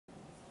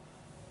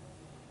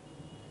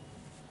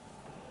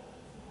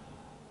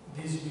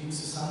This week's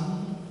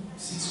Psalm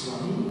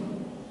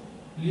 61.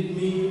 Lead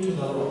me to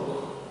the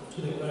rock,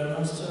 to the choir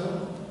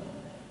master,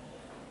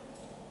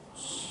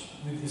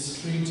 with the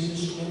stringed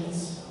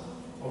instruments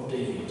of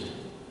David.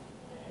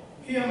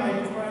 Hear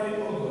my cry,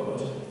 O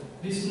God,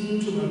 listen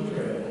to my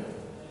prayer.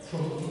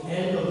 From the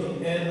end of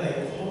the earth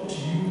I call to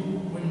you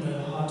when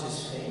my heart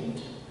is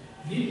faint.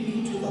 Lead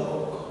me to the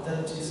rock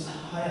that is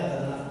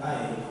higher than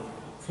I,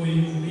 for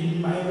you've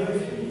been my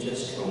refuge, a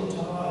strong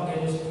tower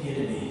against the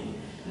enemy.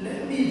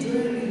 Let me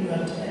dwell in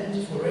your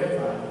tent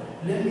forever.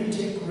 Let me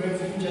take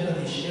refuge under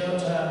the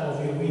shelter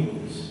of your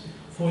wings.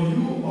 For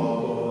you,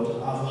 O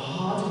God, have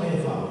heard my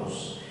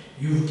vows.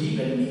 You've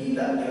given me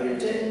the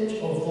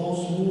heritage of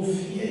those who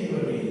fear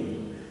your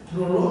name.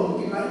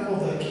 Prolong the life of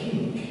the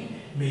king.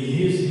 May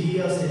his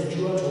years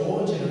endure to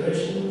all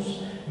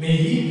generations. May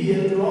he be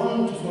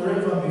enthroned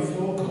forever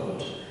before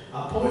God.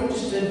 Appoint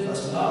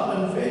steadfast love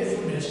and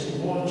faithfulness to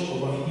watch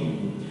over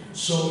him.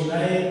 So will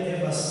I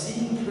ever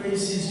sing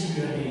praises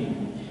to your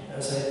name,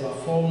 as I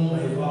perform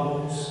my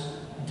vows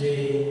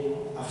day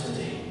after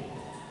day.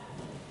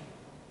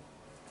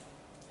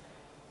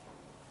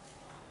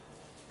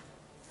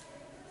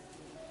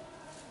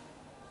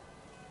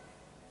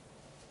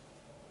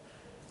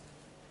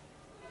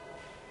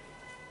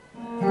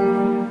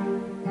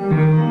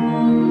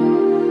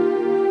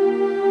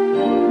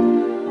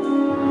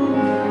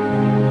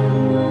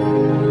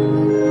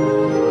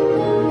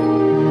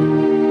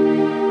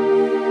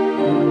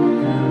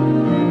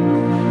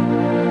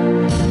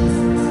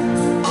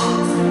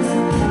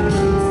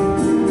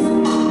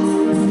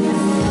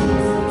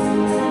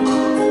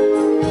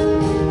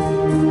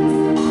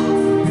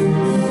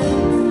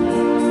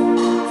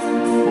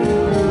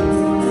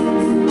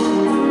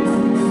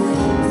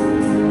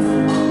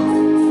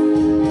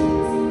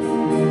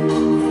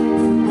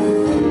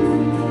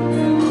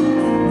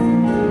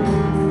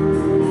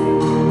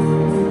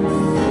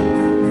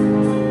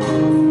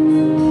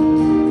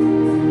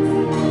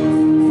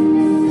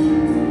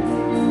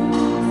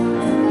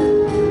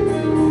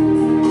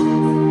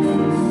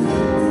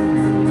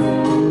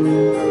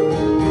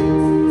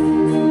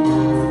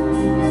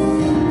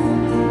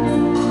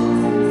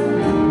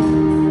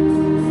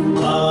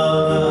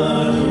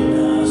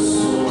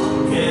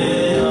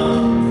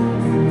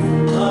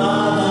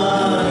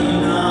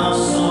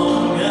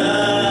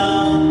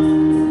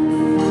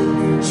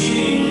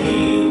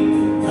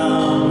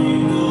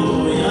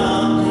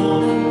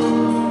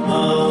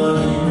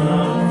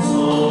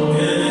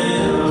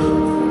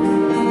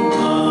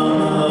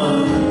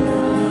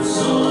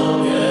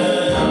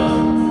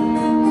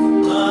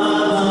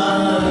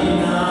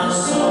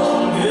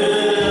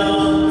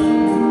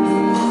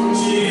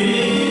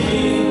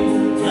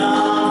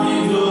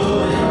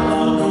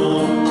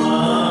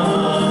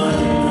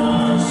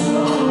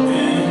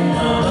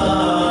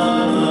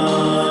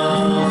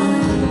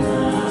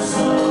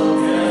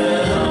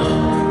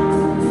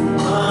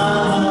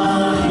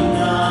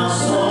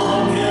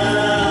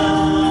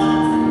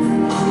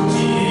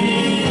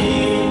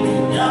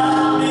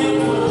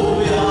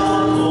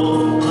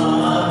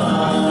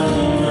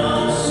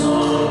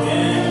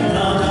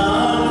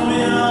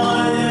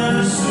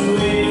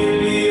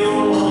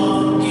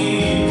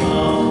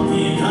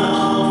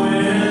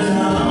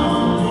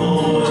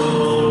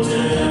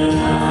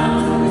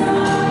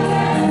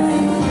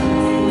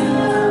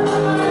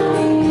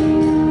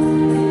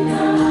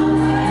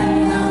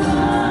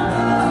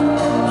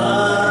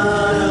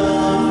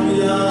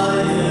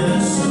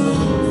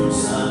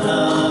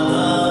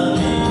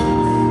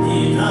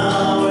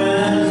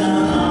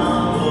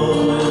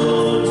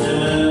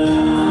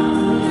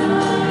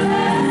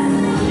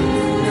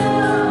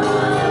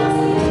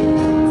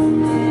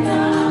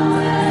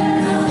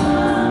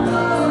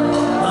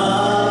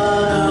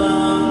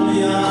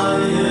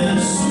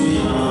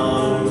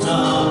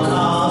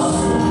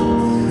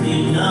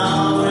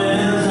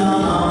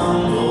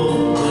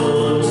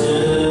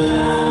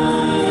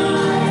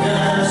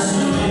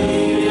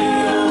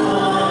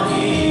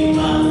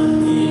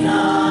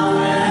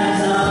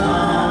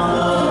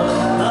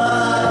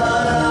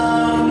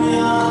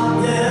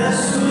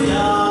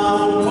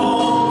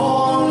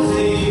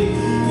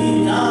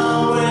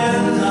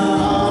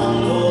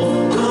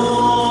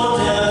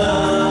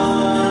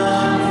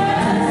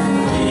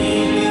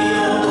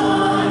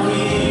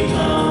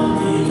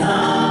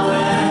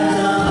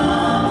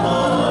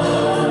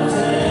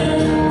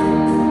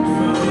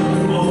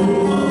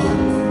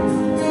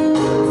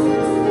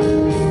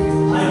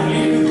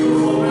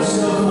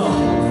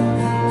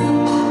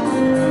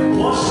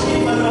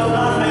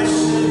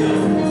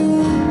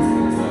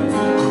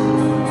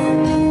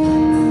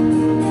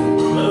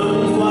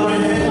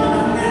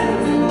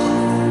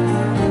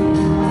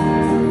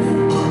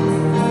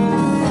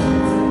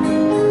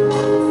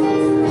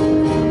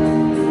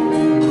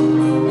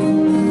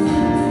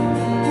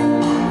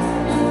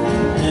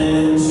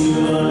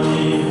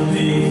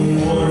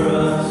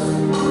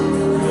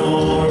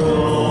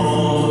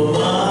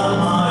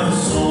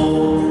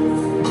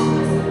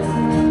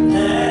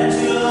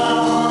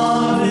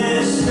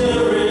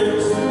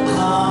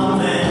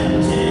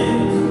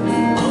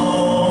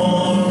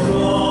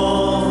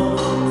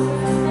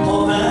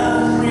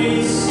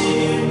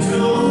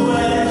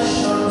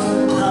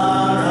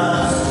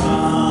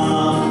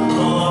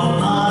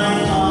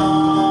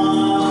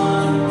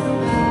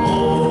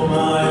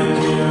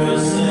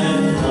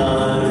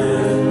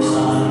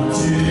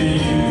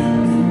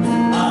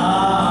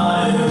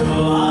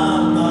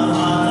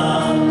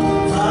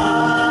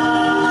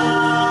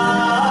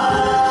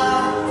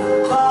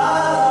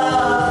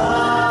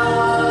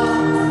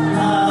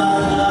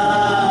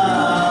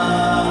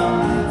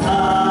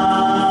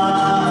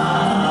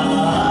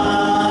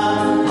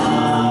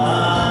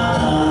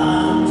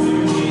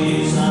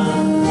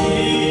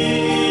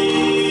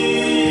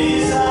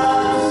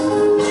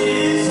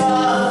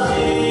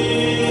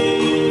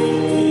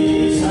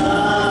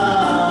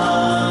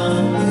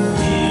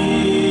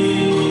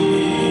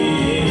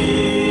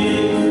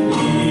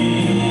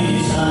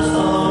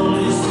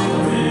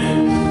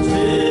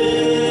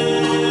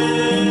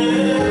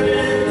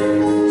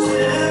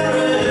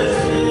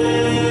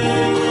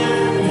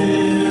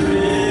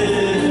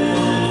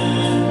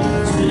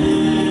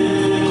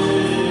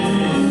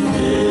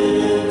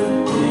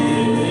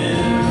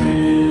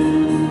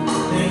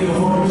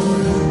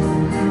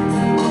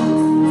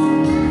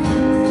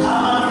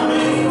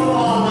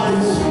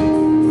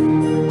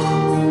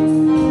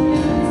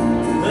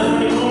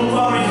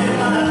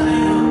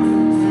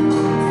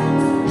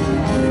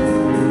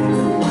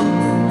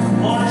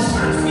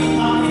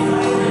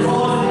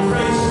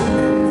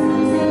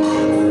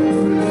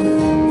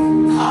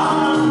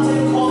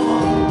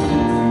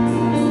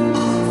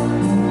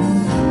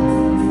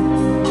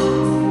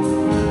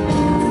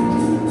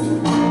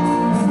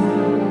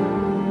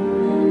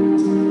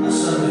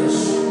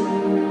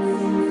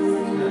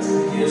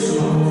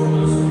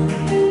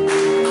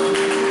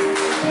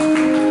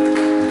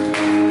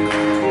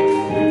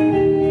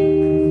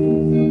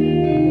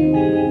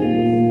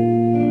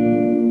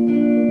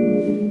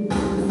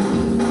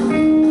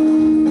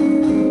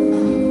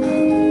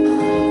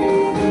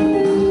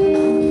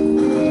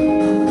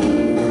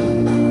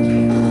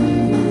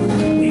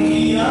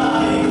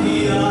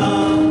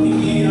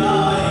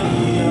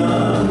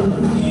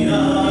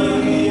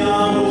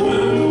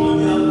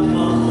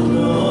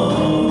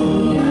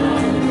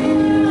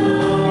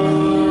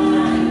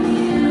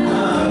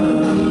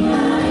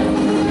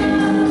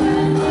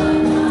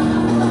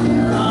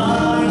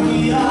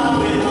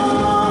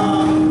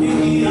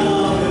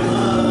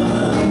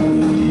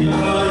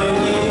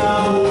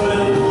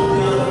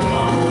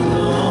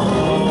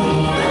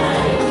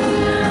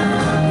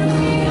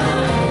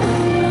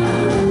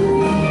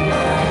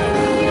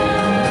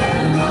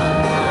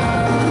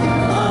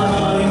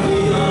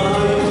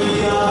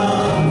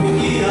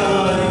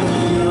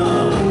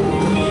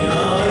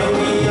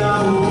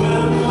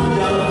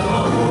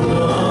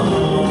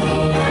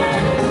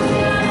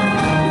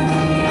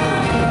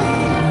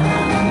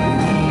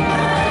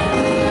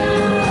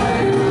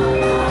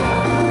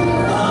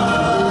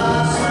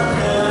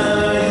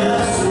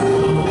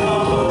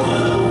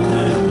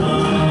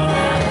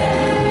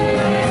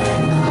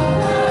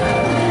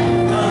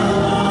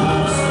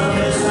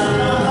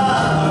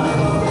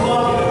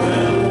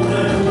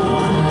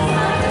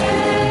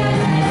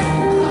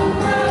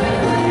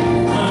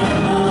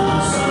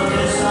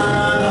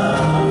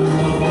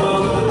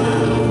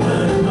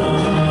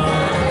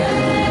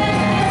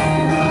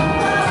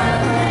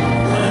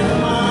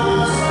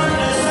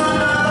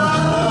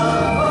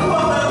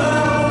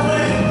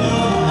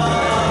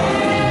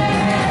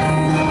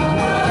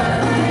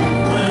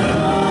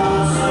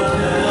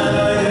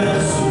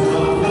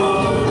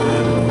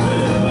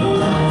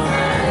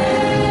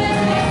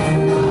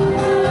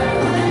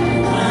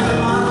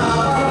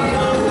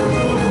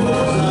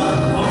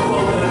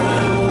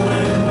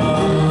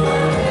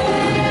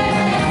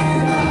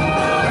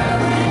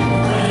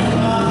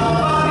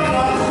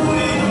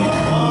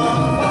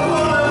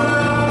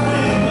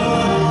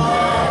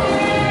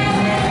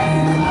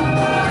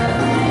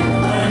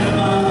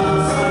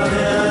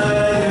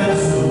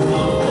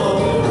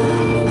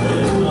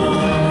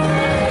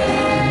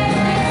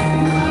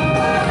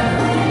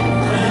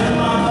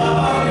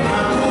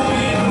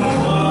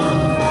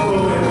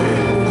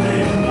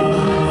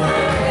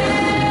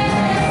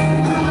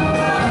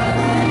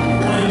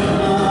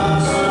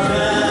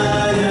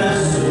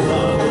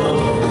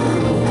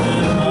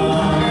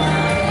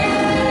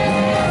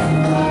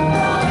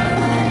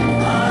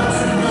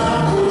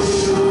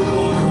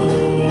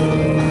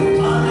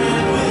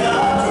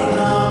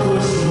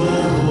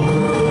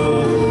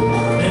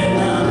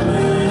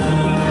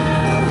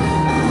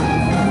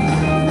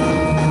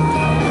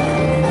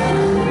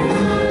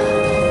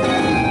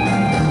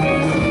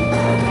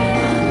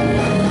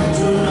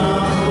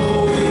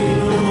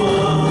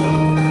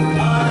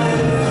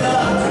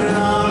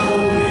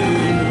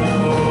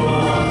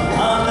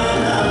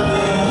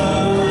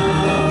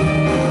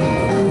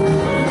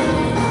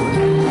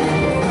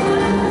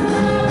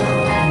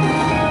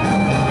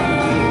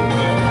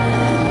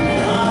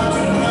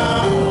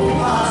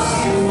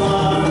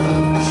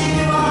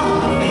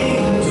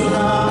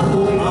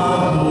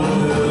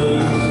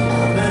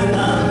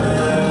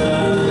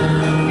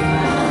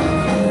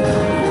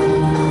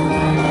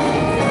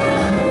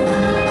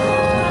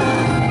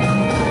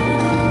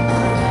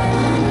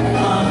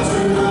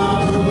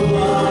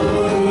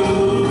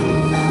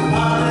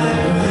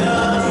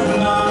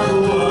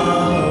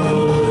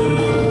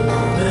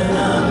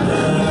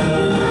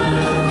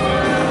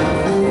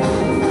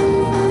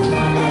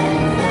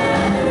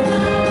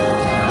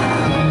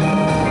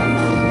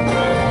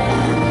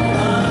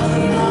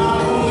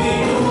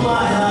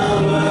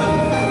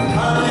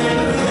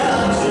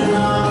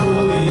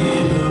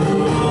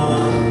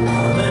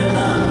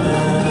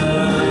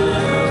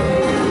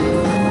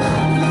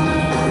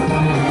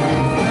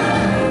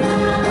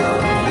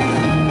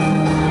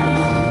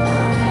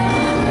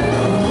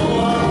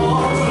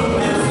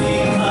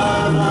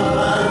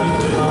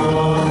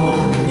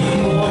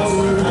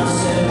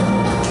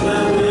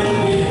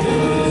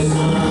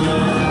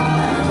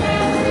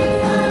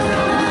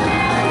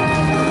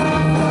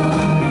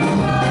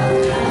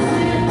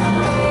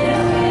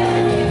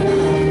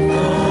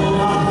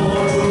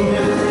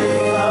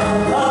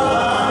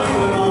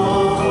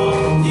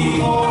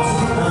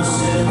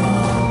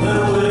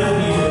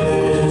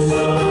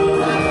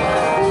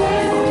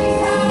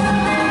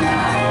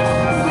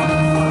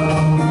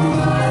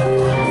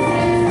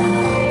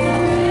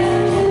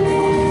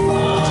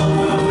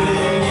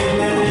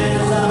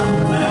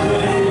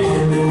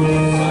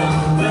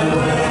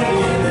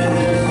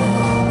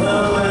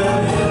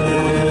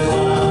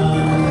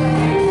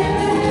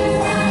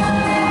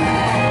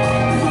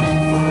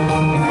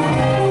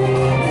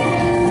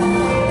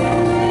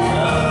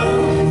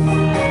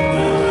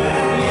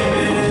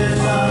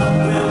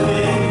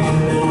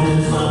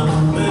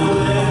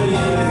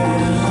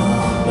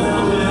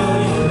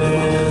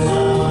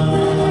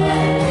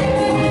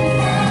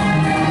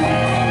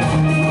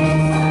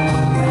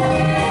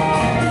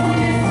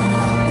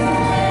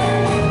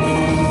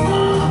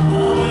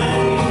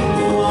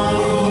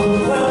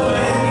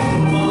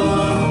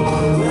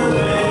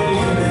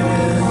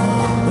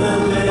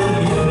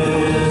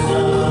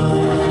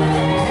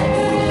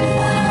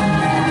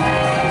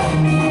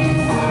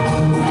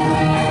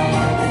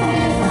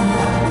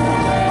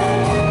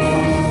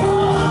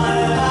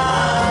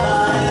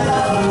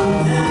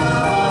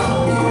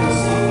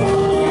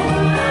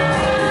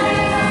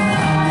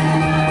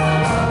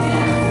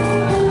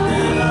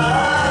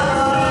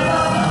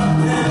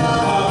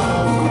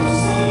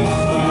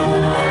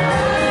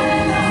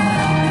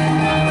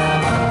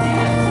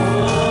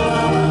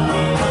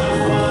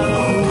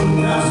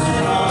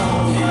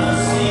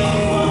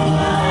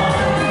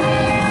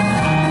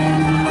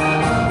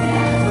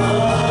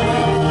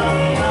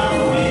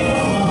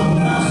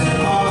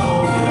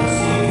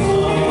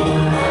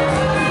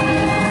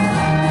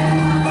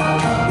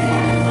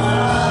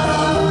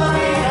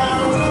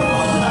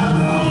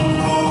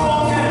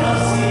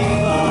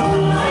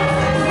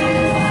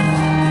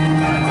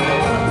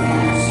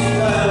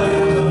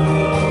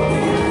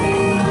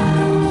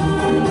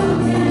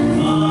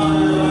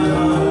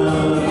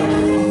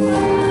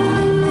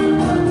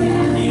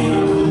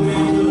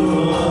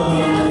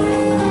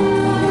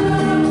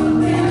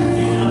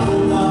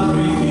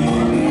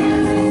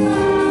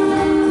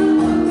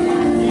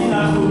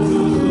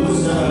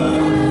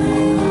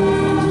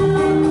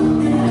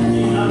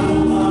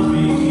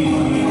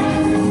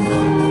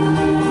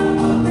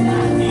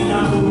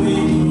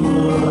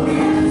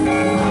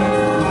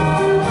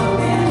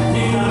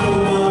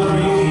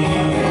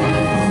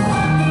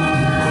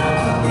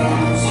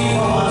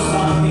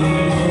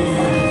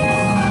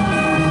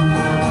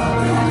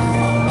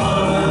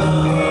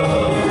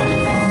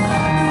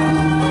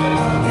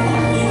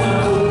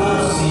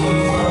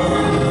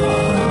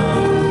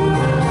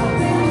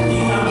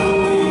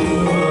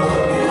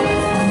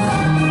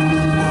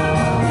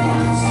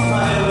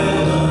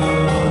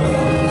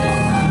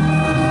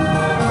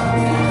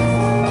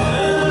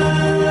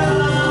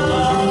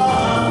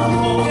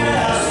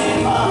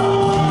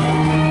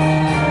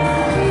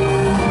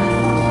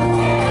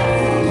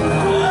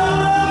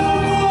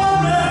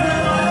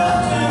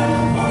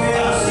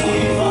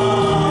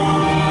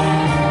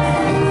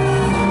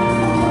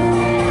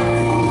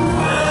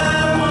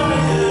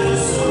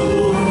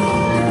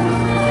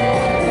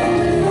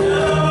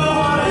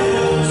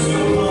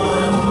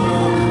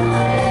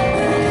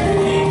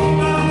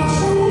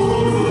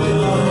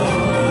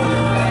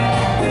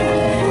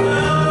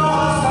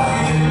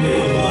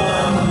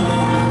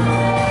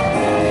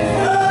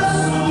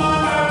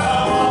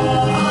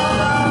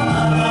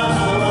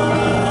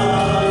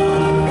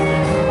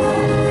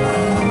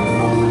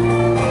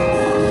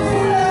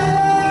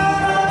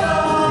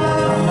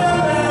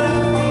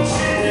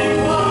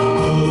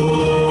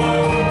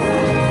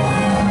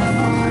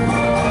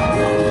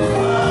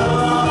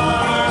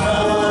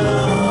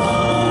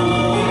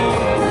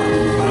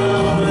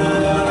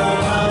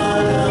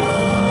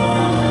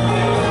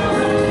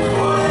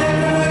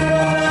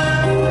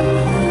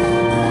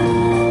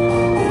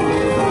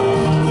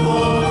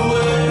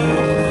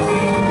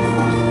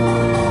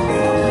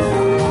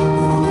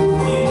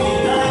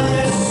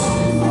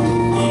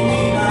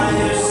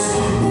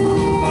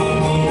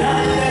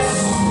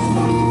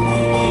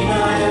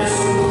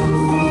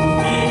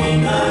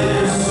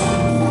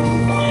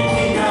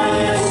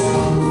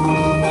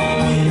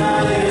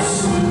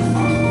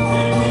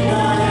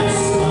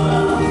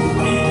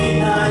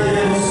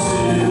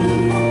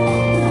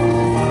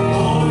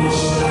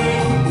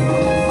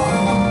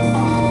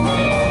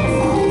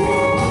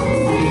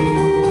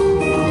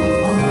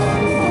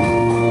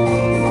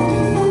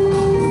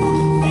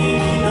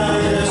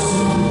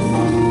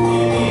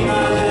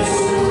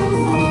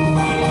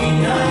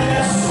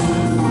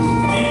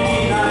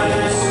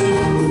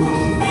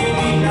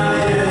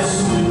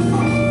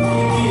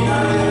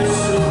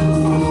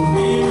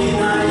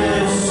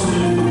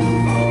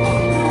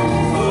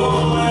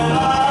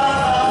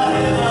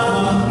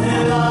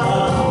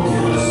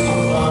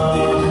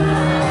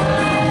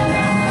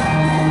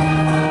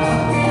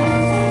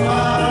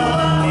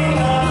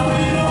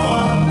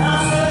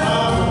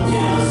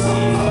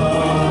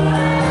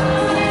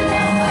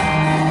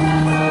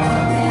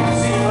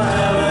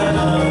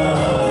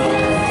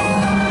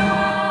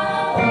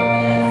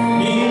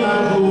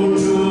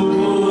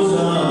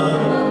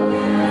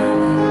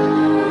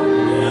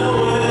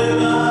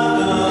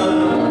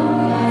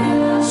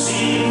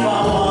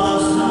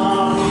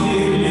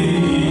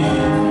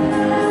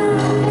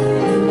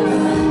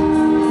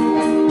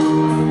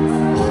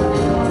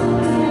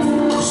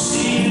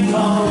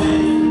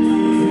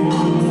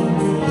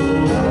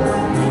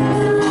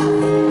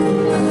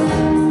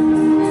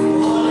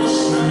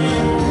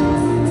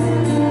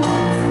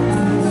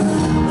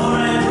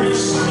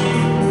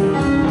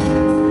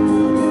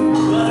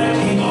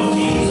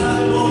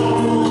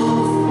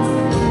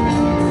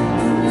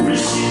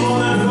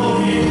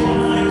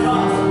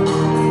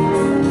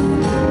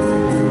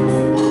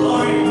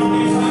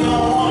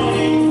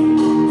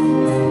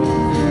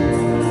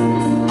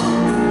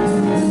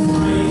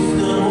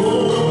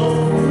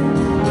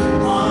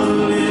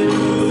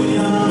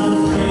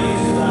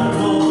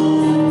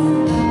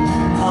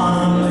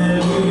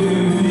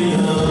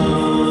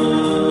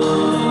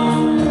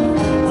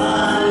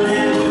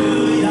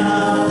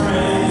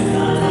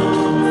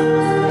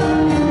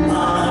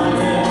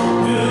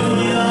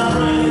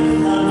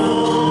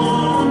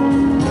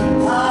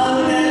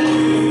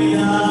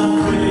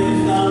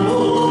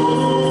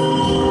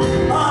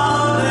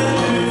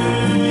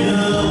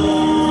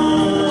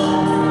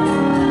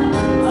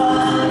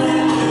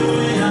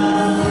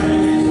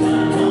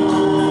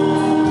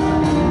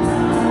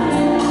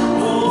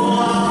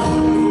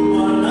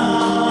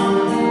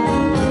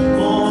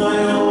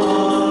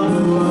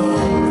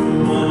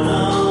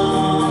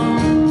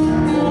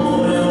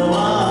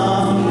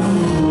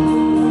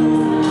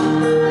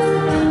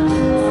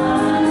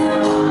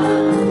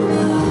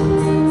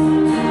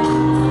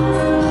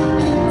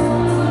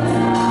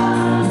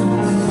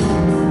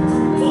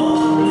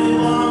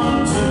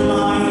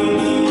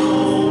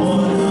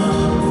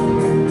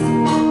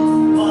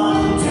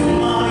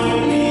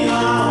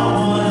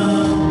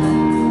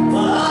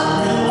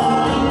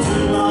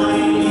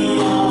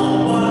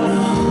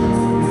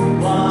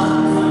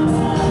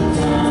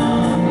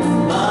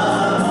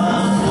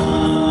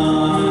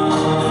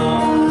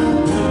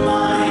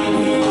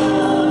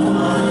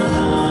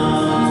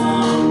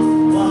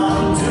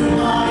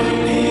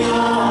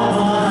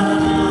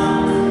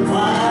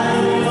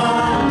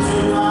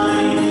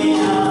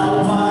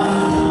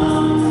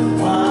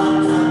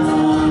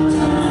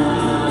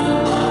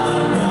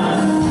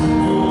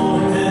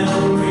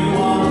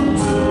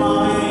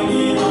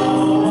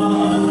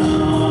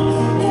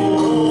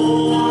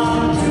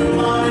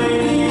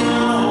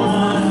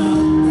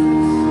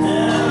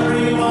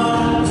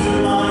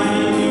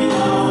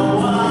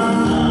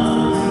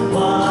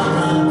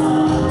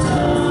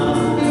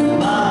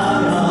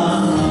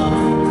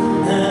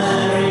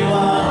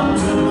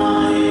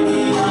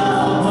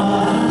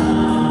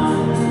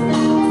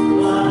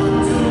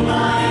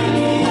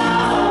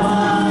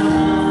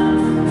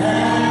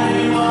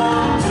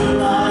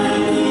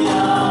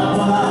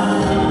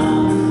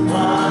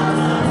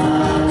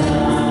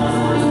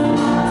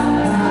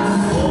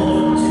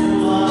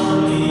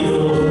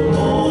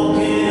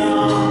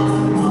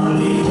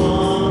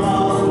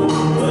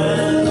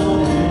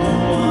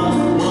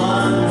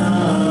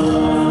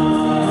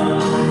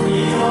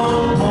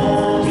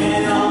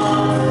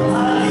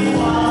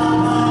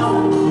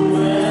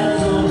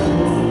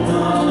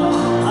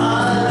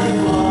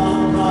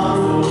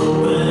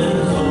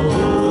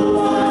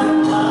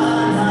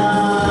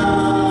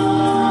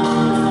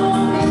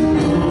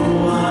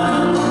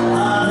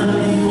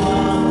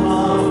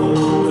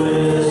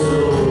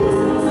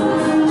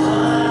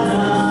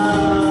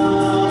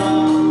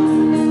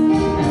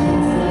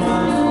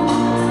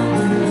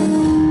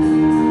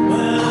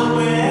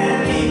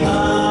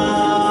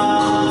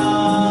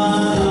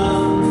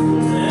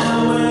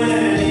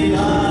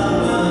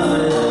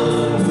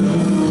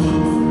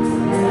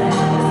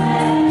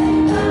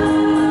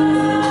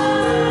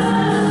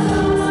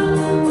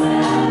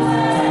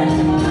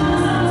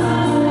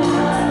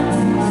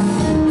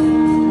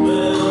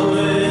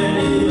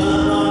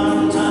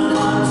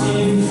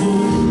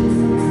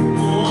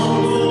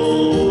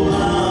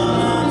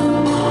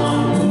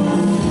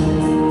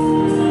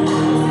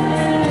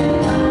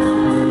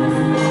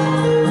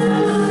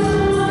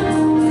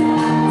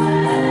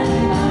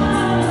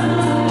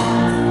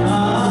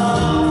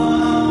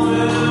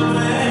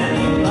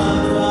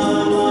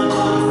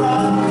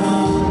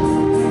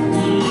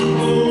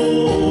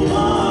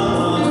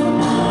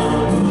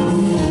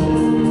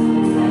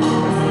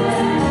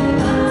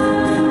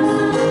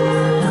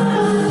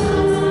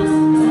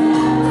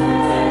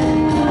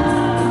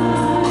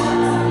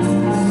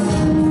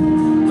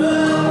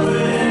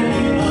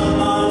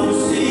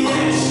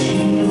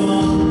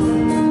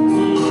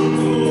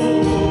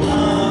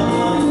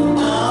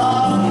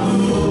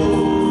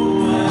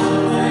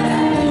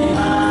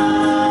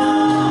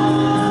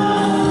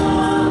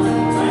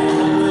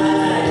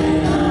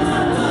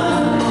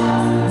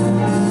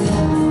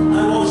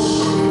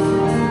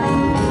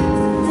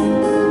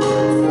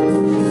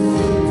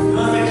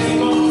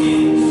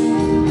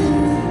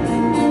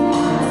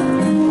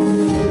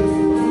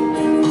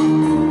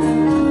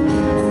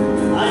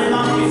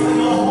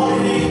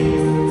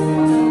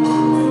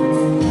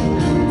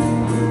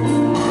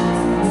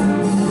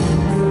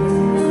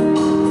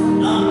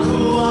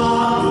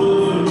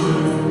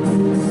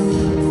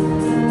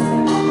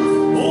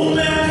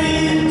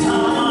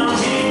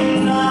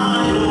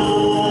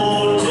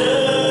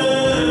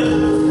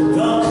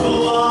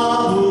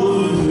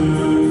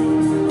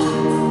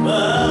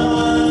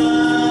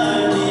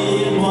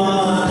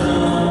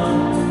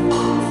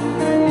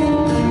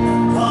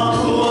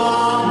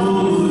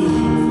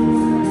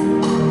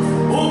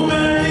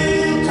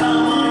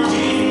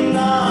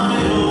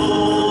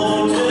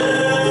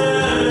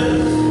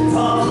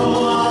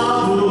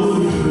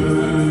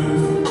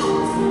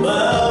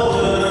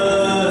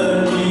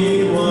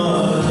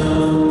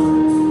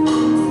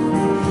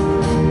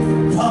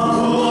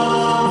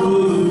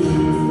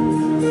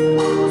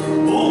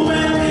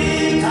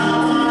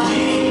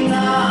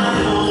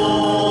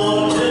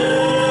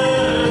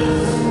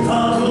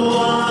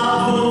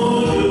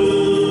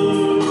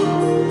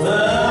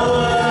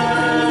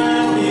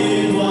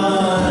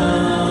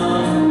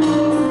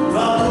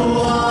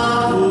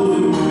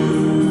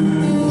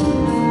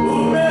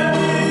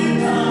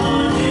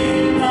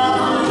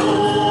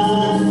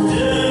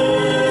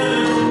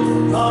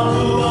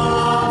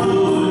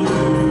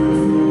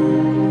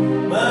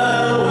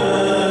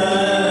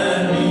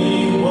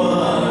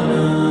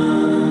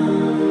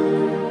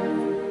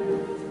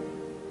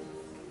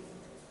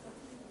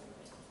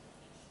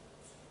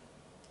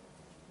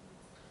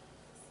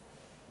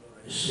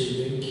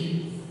 say thank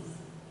you.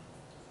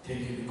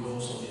 Thank you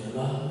because of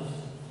your love,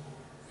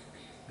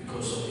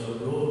 because of your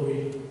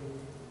glory,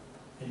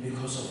 and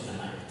because of your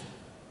light.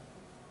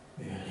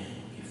 May your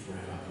name be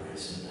forever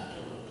praised and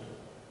adored.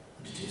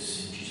 And it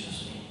is in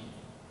Jesus' name.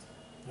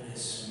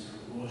 As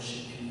we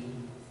worship you,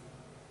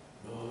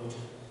 Lord,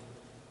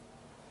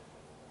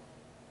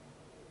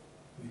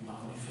 we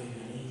magnify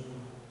your name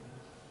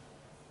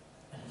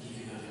and give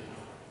you the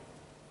glory.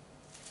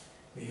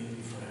 May you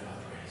be forever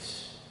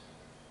praised.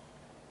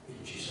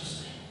 In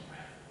Jesus' name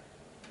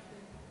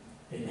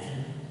we pray. Amen.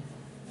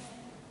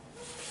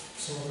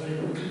 So very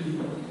quickly,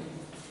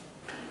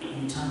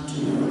 we turn to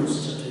Romans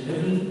chapter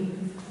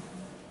 11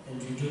 and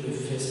we do the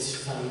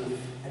first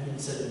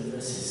 7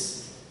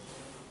 verses.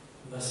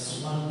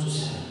 Verses 1 to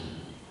 7.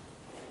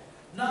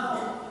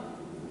 Now,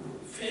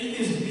 faith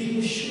is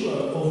being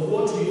sure of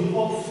what we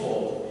hope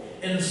for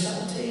and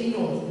certain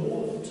of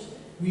what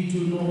we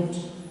do not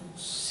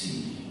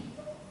see.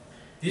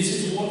 This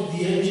is what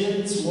the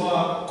ancients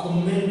were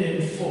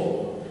commended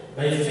for.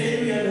 By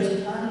faith we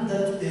understand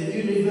that the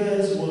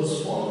universe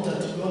was formed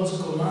at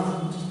God's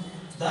command,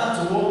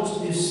 that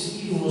what is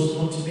seen was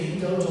not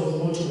made out of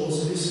what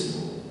was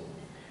visible.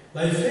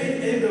 By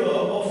faith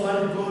Abel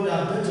offered God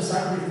a better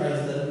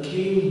sacrifice than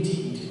Cain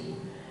did.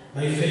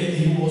 By faith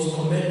he was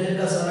commended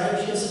as a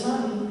righteous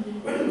man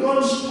when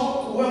God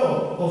spoke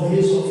well of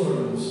his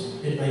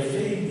offerings. And by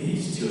faith he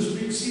still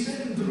speaks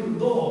even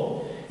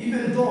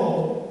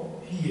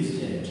though he is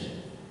dead.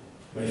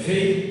 By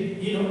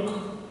faith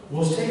Enoch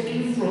was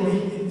taken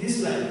from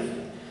this life,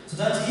 so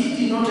that he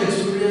did not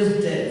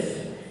experience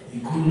death. He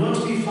could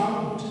not be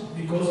found,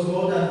 because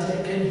God had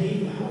taken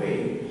him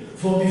away.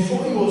 For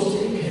before he was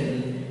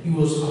taken, he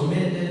was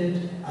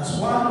commended as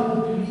one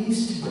who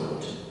pleased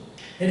God.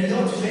 And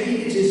without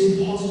faith it is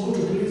impossible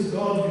to please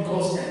God,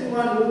 because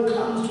anyone who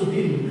comes to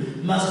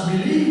him must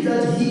believe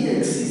that he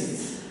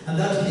exists, and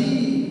that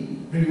he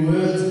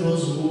rewards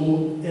those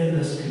who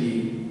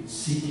earnestly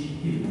seek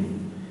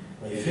him.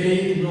 By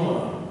faith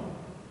Noah,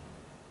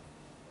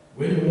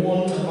 when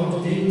warned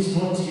about things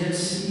not yet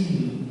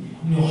seen,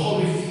 in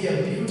holy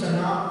fear built an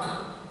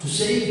ark to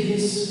save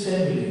his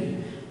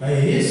family. By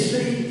his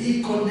faith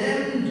he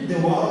condemned the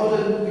world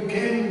and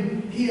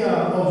became heir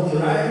of the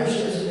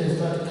righteousness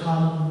that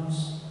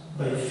comes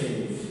by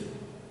faith.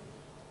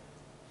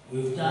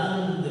 We've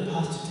done the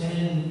past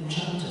 10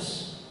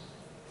 chapters,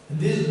 and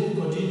this book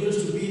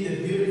continues to be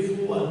the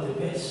beautiful and the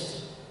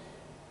best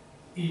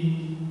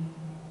in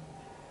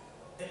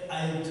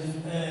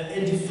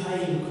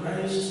edifying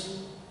Christ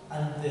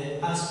and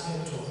the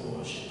aspect of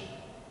worship.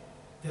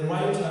 The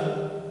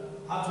writer,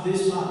 up to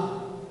this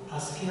far,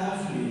 has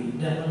carefully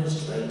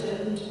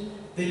demonstrated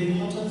the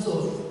importance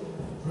of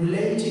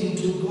relating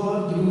to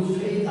God through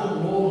faith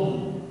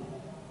alone,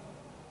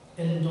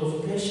 and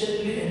of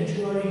patiently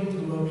enduring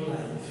throughout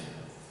life.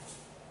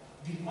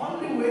 The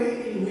only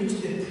way in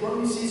which the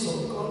promises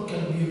of God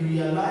can be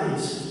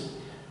realized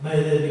by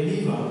the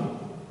believer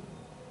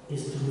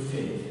is through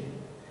faith,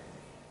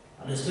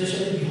 and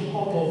especially the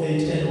hope of the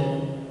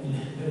eternal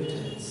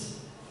inheritance.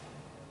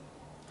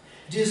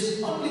 It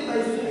is only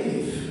by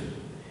faith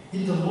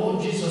in the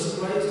Lord Jesus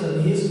Christ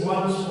and his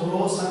once for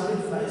all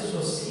sacrifice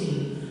for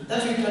sin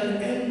that we can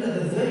enter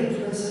the very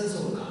presence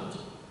of God.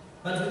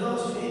 But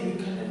without faith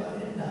we can never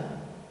enter.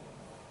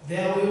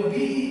 There will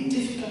be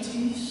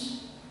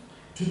difficulties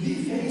to be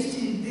faced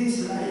in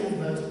this life,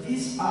 but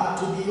these are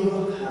to be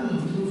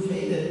overcome through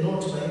faith and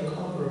not by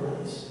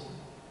compromise.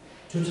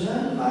 To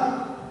turn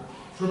back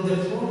from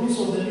the promise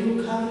of the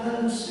new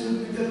covenant sealed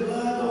with the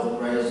blood of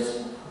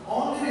Christ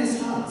only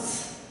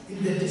results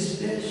in the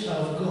displeasure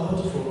of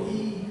God, for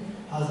he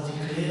has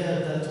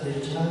declared that the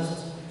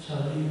just shall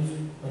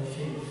live by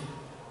faith.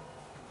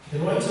 The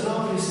writer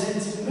now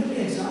presents many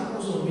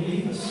examples of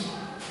believers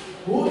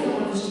who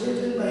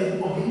demonstrated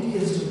by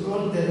obedience to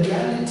God the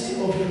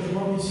reality of the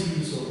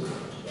promises of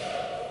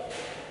God.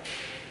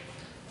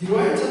 The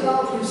writer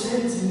now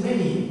presents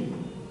many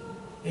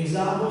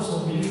examples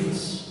of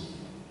believers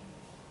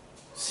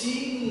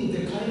seeing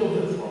the kind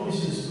of the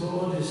promises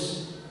God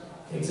is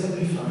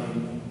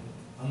exemplifying,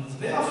 and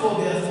therefore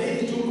their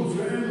faith took a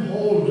firm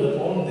hold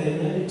upon the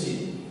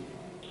reality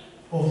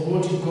of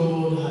what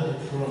God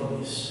had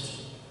promised.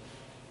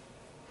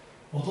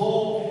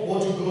 Although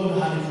what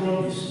God had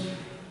promised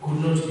could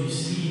not be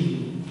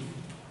seen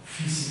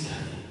physically.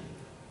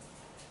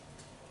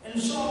 And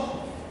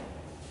so,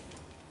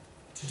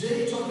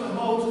 today talking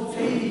about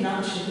faith in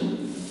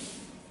action,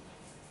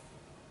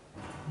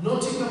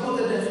 noting about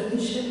the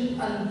definition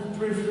and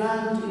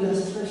pre-planned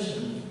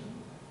illustration.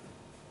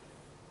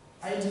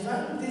 I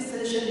divide this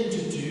session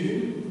into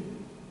two.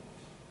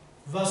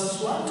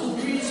 Verses 1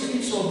 to 3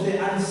 speaks of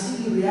the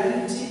unseen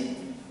reality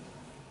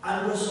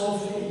and also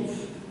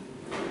faith.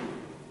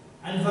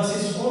 And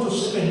verses 4 to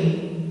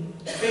 7,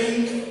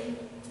 faith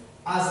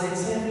as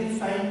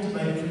exemplified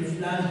by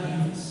pre-planned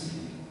beliefs.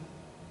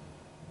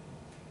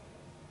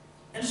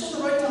 And so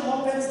the writer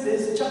opens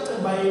this chapter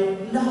by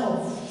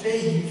now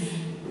faith.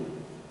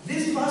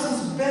 This verse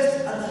is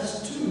best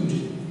understood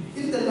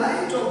in the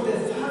light of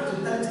the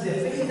fact that the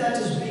faith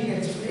that is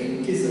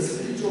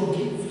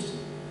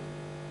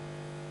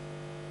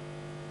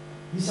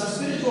It's a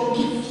spiritual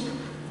gift.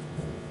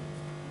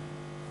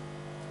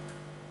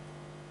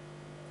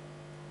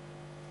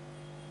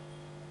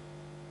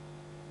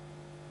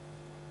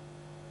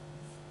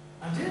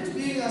 And yet,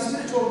 being a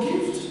spiritual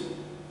gift,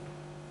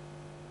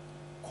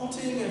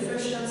 quoting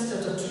Ephesians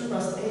chapter 2,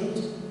 verse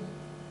 8.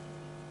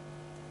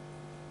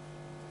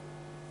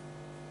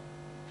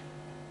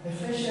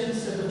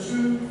 Ephesians chapter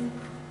 2,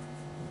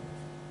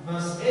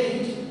 verse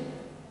 8.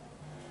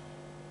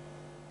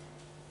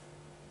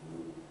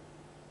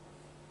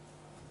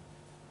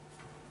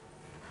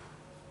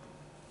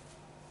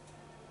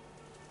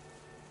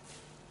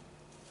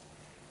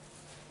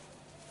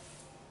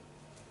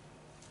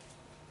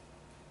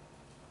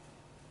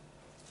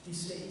 He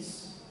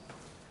says,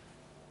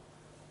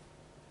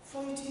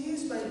 "For it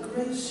is by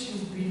grace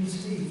you've been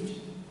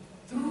saved,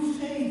 through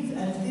faith,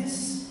 and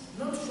this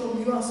not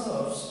from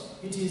yourselves,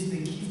 it is the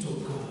gift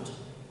of God."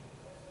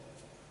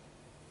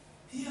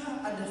 Here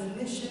a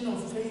definition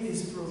of faith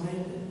is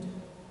provided.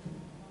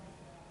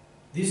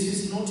 This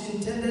is not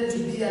intended to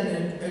be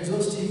an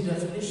exhaustive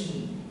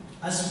definition,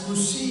 as we'll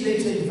see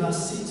later in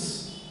verse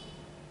 6,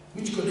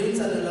 which contains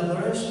an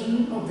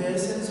elaboration of the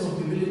essence of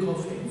biblical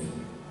faith.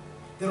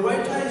 The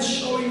writer is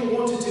showing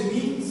what it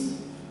means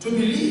to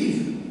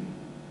believe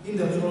in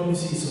the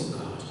promises of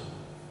God.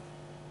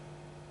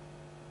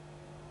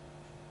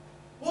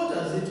 What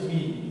does it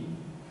mean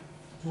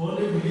to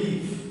only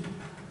believe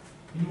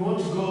in what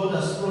God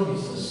has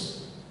promised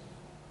us?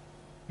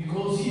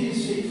 Because He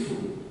is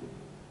faithful,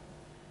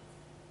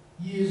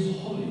 He is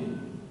holy,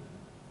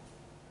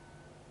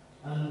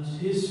 and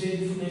His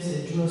faithfulness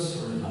endures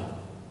forever.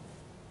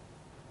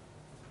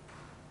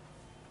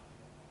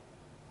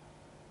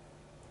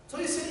 So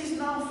he says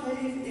now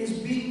faith is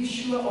being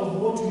sure of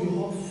what we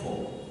hope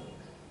for.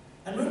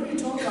 And when we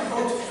talk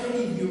about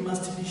faith, you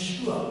must be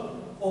sure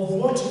of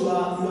what you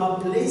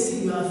are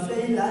placing your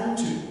faith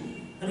unto.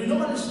 And we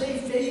normally say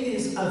faith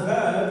is a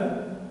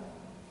verb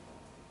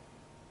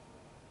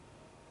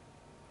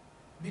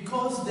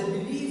because the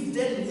belief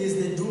then is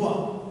the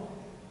doer.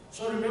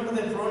 So remember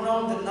the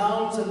pronoun, the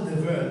nouns, and the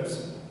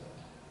verbs.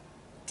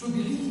 To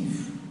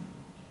believe.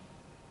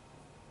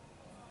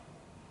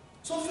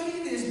 So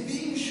faith is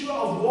being sure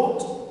of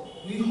what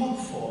we hope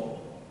for.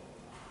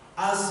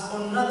 As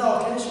on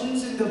other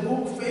occasions in the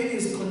book, faith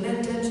is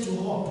connected to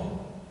hope.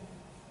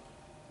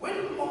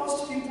 When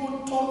most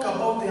people talk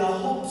about their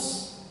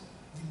hopes,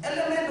 the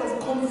element of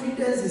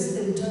confidence is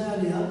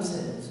entirely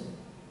absent.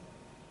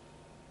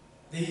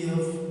 They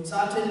have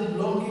certain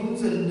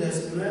longings and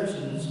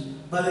aspirations,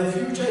 but the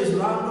future is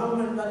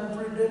random and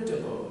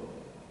unpredictable.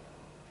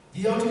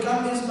 The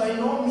outcome is by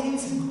no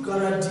means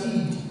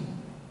guaranteed.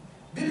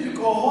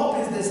 Biblical hope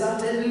is the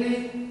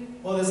certainty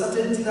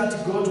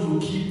that God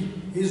will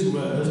keep His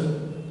word,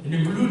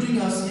 including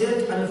as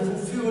yet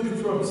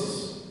unfulfilled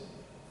promises.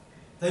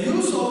 The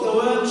use of the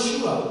word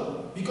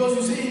sure, because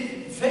you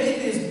see,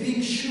 faith is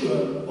being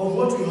sure of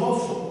what we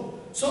hope for.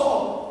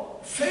 So,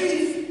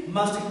 faith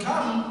must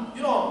come,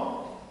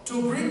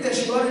 to bring the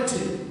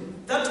surety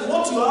that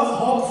what you have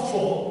hoped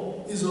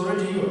for is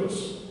already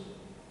yours.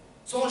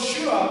 So,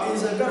 sure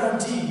is a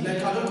guarantee, like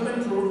a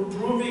document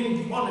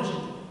proving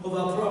ownership of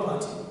a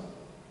property.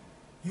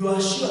 You are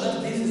sure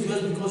that this is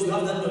yours because you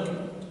have that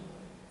document.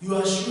 You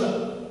are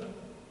sure.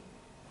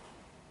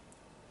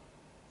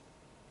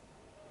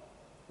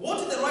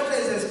 What the writer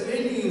is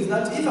explaining is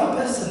that if a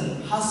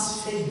person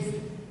has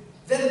faith,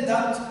 then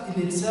that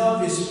in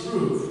itself is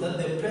proof that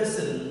the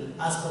person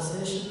has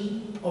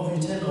possession of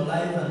eternal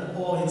life and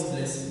all its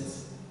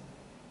blessings.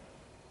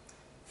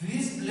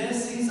 These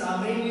blessings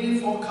are mainly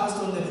focused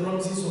on the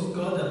promises of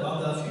God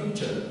about the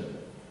future,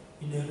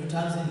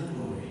 inheritance and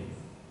glory.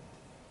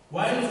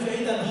 While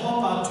faith and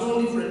hope are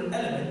two different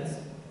elements,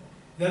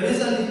 there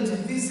is an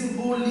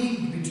indivisible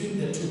link between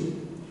the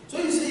two. So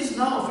he says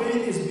now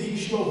faith is being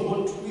sure of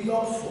what we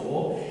hope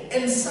for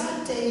and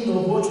certain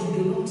of what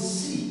we do not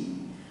see.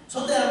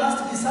 So there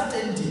must be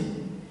certainty.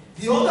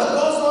 The author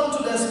goes on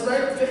to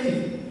describe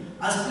faith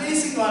as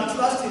placing our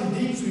trust in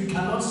things we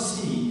cannot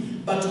see,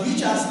 but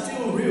which are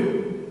still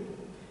real.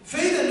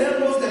 Faith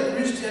enables the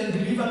Christian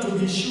believer to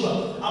be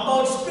sure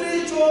about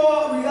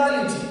spiritual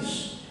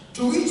realities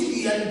to which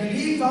the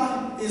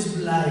unbeliever is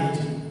blind.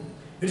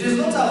 It is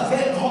not a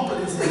vague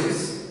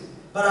hopelessness,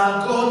 but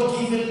a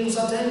God-given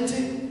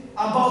certainty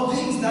about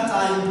things that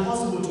are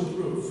impossible to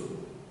prove.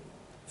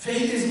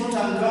 Faith is not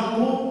a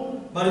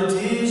gamble, but it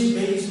is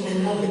based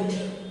on knowledge.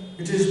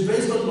 It is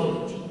based on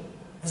knowledge.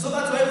 And so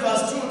that's why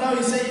verse 2 now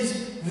he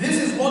says,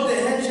 this is what the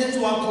ancients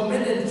were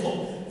commended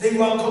for. They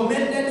were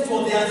commended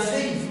for their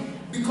faith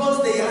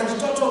because they had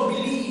total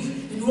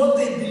belief in what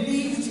they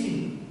believed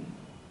in.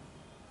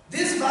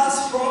 This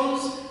verse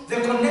forms the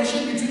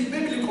connection between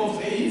biblical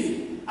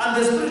faith and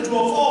the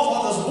spiritual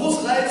forefathers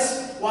whose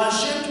lives were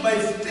shaped by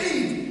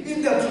faith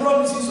in the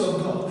promises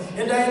of God.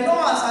 And I know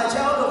as a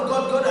child of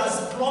God, God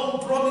has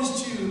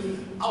promised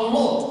you a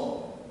lot.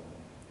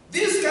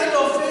 This kind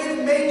of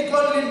faith made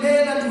godly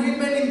men and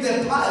women in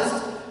the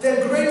past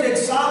the great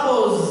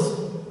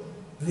examples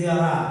there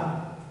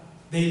are.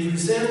 They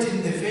preserved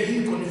in the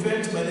faith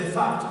confirmed by the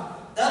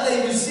fact that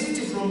they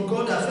received from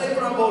God a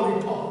favorable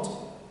report.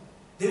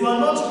 They were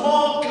not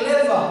more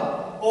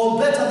clever or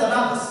better than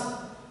others,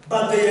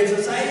 but they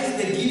exercised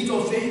the gift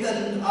of faith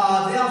and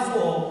are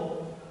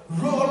therefore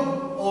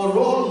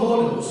role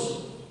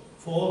models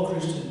for all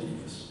Christian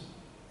believers.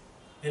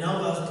 And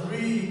now verse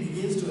 3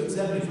 begins to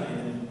exemplify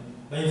them.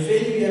 By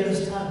faith we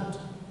understand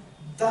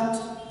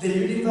that the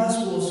universe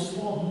was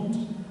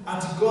formed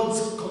at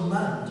God's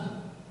command,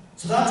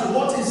 so that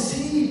what is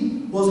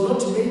seen was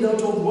not made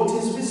out of what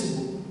is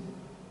visible.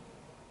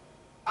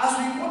 As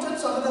we quoted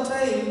some other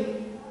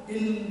time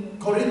in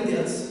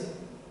Corinthians,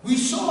 we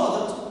saw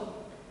that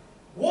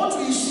what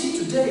we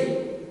see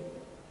today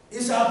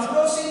is a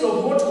proceed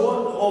of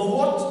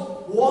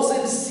what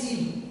wasn't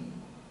seen.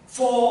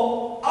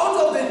 For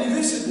out of the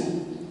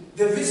invisible,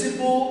 the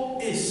visible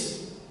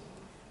is.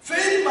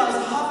 Faith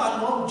must have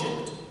an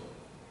object.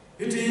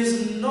 It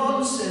is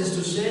nonsense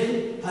to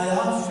say, I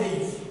have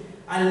faith,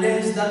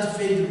 unless that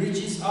faith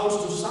reaches out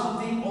to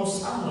something or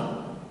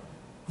someone.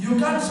 You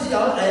can't say,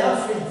 I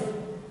have faith.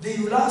 They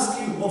will ask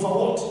you, over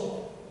what?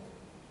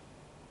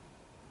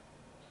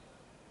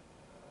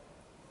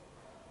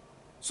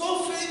 So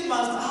faith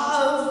must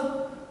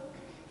have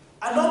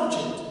an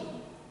object.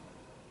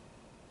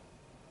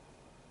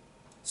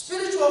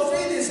 Spiritual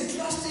faith is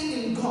trusting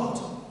in God,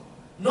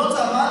 not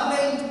a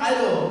man-made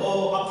idol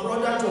or a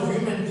product of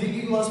human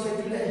thinking or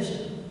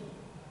speculation.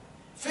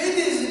 Faith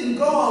is in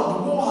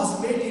God, who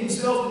has made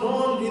himself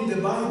known in the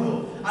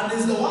Bible and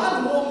is the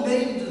one who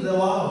made the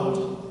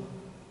world.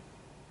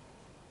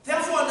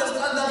 Therefore,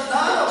 understand that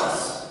none of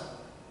us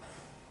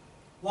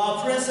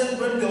were present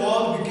when the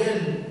world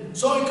began,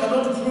 so we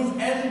cannot prove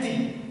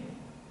anything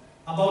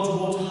about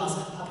what has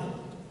happened.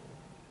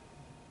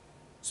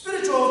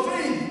 Spiritual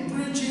faith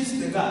bridges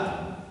the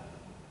gap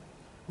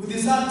with the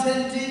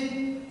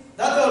certainty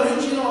that the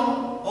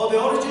original or the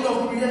origin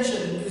of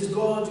creation is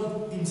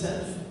God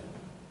himself.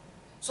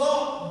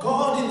 So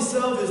God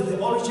himself is the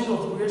origin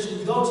of creation.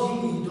 Without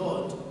him we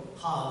don't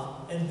have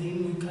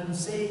anything we can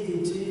say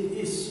it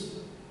is.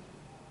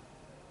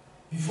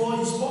 Before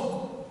he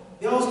spoke,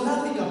 there was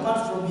nothing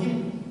apart from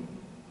him.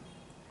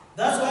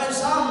 That's why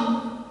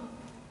Psalm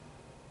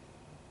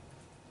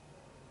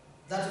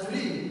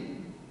 3,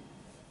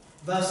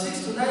 verse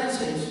 6 to 9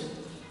 says,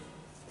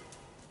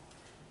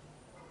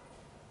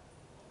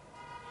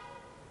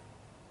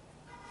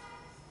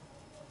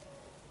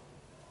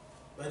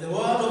 by the word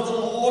of the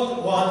Lord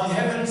were the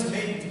heavens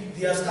made,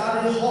 their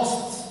starry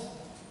hosts,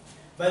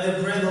 by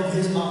the breath of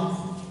his mouth.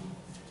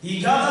 He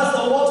gathers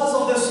the waters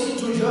of the sea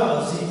to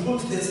jars, he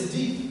puts the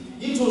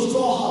deep into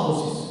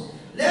storehouses.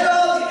 Let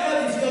all the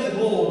earth fear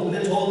the Lord,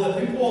 let all the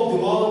people of the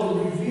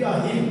world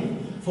revere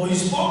him. For he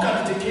spoke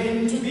and it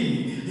came to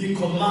be, he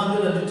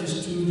commanded and it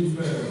stood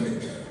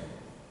firm.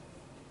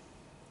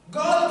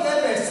 God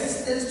gave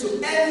existence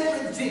to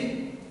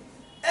everything.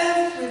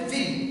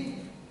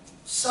 Everything.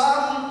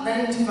 Psalm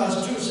 90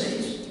 verse 2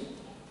 says,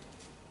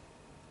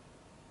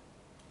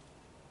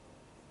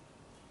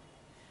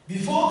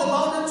 before the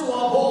mountains were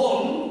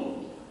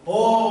born,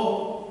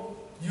 or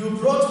you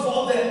brought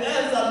forth the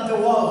earth and the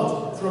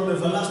world, from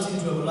everlasting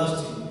to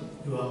everlasting,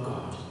 you are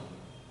God.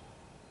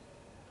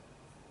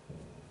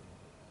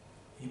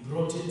 He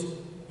brought it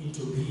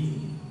into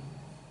being.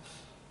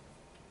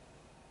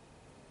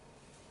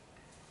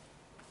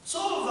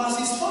 So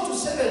verses 4 to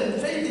 7,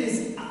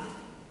 faith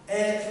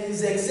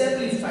is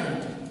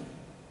exemplified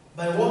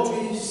by what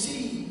we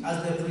see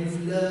as the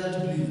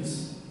pre-flood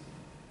believers.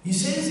 He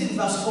says in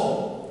verse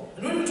 4,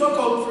 and when we talk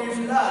about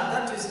pre-flood,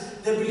 that is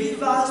the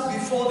believers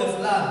before the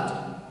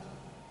flood.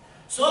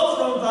 So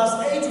from verse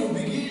 8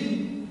 we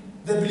begin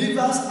the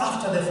believers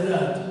after the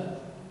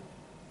flood.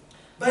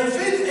 By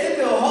faith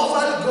Abel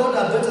offered God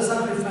a better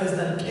sacrifice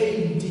than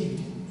Cain did.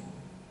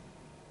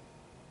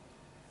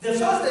 The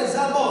first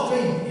example of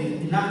faith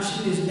in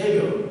action is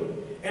Abel,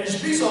 and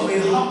speaks of a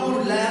humble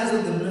reliance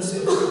on the mercy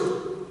of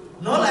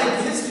God, not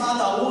like his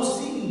father who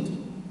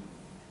sinned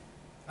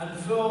and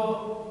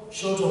fell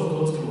short of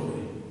God's glory.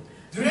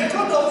 The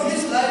record of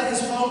his life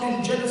is found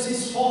in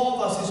Genesis 4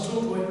 verses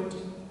 2 to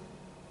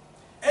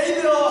 8.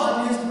 Abel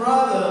and his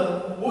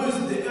brother, who is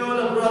the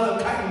elder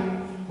brother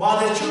Cain,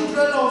 were the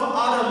children of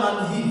Adam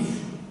and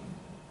Eve.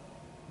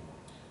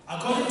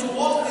 According to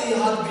what they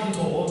had been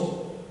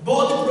told,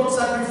 both brought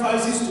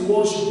sacrifices to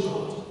worship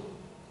God.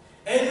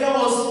 Abel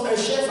was a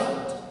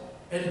shepherd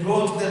and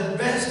brought the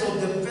best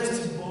of the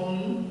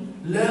firstborn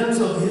lambs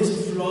of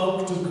his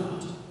flock to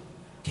God.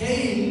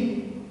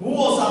 Cain, who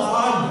was a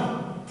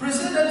farmer,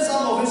 presented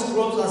some of his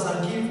crops as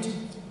a gift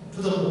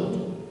to the Lord.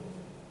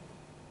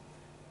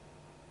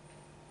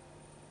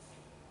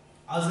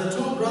 As the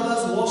two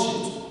brothers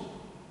worshipped,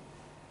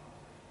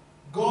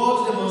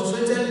 God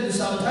demonstrated in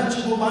some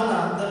tangible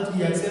manner that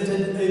he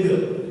accepted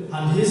Abel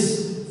and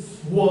his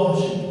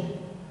worship,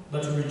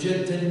 but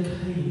rejected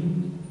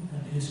Cain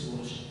and his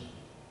worship.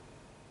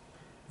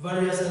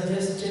 Various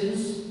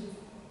suggestions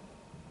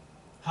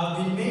have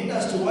been made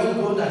as to why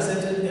God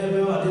accepted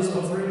Abel and his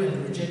offering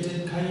and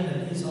rejected Cain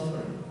and his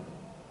offering.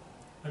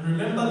 And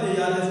remember,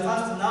 they are the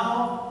first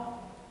now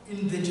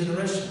in the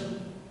generation.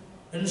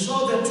 And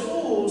so the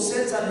two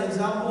sets an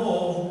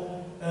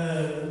example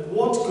of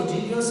what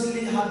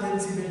continuously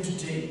happens even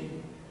today.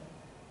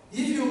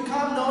 If you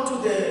come now to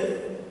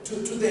the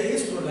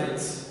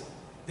Israelites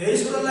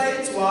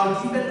were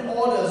given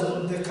orders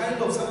on the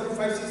kind of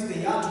sacrifices they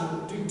had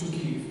to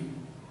give.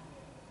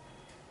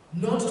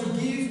 Not to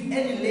give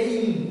any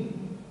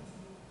lamb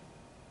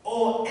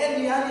or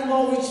any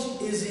animal which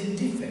is in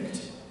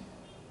defect.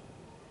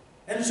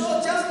 And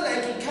so just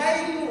like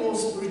Cain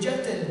was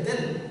rejected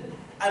then,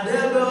 and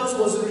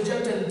Abel was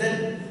rejected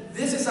then,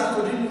 this is a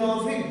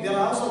continual thing. There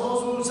are also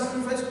those who will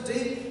sacrifice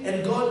today,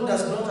 and God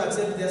does not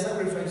accept their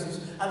sacrifices.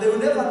 And they will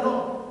never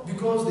know,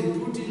 because they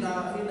put in a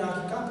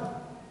kikapu.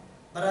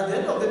 But at the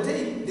end of the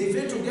day, they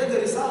fail to get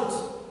the results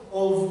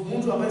of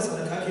Muntu ambaye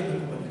sadaka yake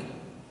imekubalika.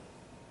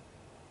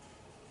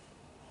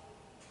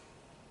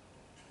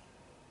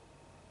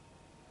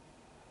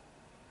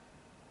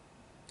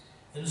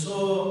 And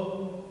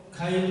so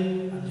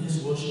Cain and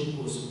his worship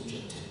was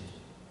rejected.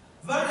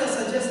 Various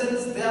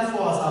suggestions,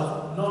 therefore, as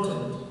I've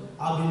noted,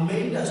 have been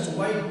made as to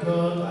why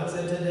God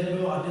accepted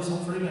Abel and his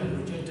offering and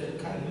rejected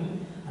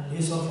Cain and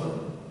his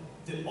offering.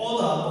 The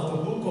author of the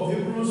book of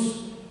Hebrews,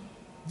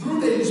 through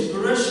the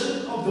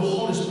inspiration of the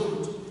Holy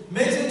Spirit,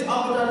 makes it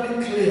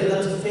abundantly clear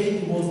that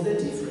faith was the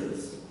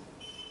difference.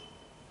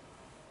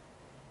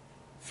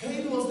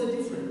 Faith was the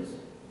difference.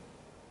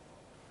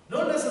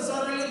 Not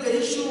necessarily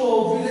the issue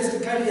of Viles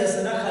Karias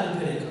and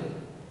Akalipereka.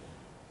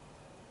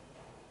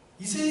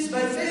 He says, by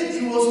faith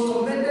he was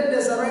commended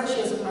as a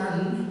righteous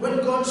man when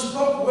God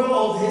spoke well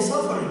of his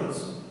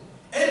offerings.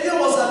 Abel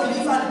was a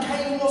believer and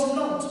Cain was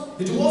not.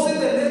 It wasn't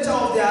the nature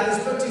of their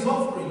respective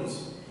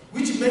offerings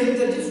which made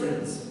the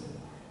difference.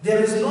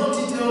 There is no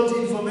detailed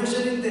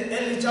information in the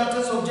early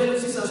chapters of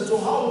Genesis as to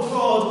how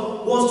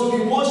God was to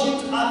be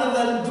worshipped other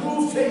than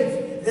through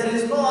faith. There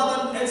is no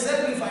other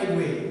exemplified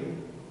way.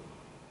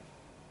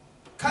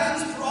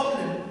 Cain's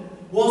problem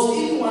was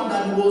inward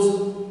and was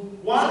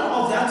one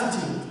of the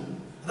attitude.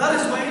 That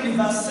is why in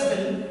verse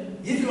 7,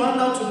 if you want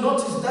now to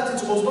notice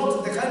that it was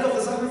not the kind of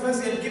the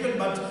sacrifice he had given,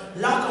 but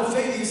lack of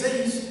faith, he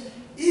says,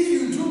 if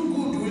you do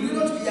good, will you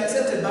not be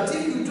accepted? But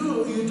if you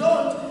do, you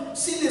don't,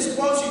 sin is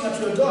crouching at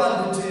your door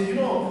and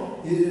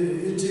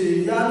it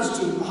yearns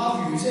to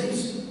have you. He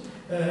says,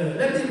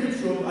 let me read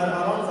from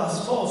around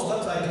verse 4 so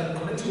that I can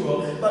connect you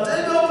all. But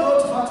Abel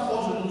brought fat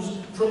portions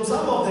from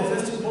some of the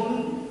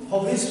firstborn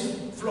of his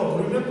flock.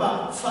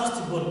 Remember,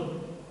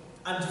 firstborn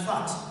and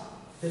fat,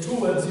 the two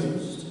words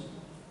used.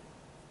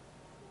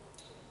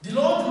 The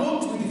Lord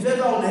looked with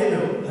favor on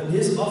Abel and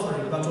his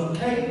offering, but on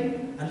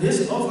Cain and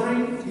his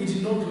offering he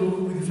did not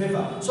look with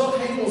favor. So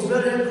Cain was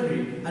very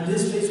angry, and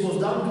his face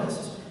was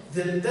downcast.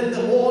 Then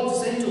the Lord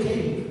said to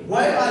Cain,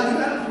 why are you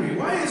angry?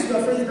 Why is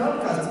your face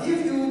downcast?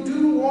 If you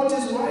do what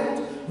is right,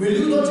 will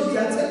you not be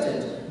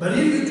accepted? But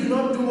if you do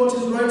not do what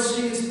is right,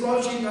 sin is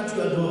crouching at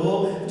your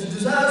door. It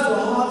desires to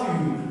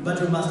have you,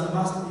 but you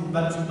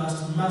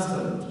must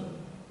master it.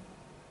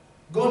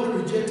 God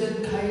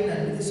rejected Cain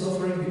and his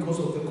offering because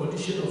of the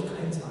condition of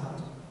Cain's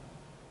heart.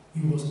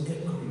 He was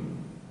angry.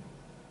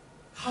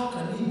 How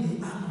can he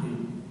be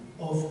angry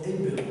of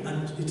Abel?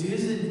 And it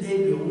isn't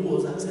Abel who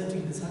was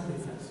accepting the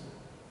sacrifice.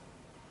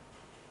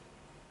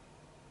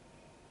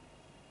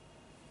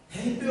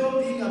 Abel,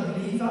 being a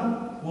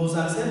believer, was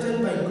accepted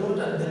by God,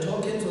 and the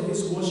tokens of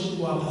his worship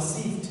were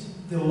perceived.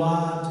 The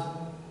word.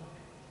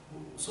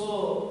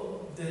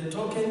 So the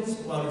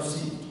tokens were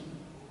received.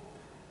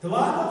 The word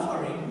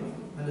offering,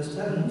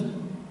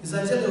 understand, is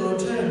actually a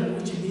term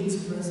which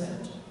means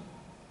present.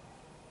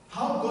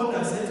 How God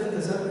accepted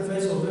the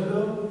sacrifice of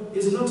Abel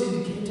is not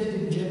indicated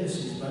in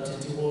Genesis, but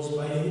it was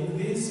by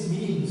this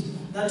means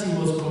that he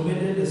was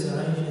commended as a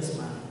righteous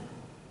man.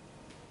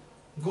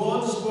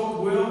 God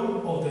spoke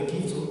well of the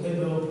gifts of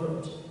Abel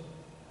brought.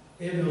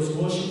 Abel's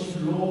worship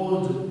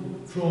flowed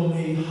from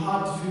a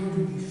heart filled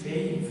with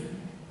faith,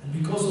 and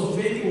because of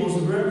faith he was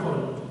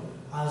reckoned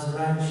as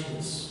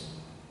righteous.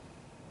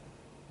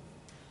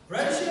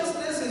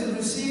 Righteousness is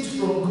received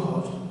from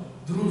God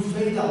through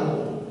faith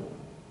alone.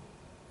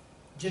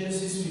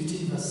 Genesis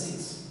 15 verse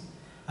 6.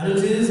 And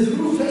it is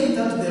through faith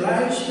that the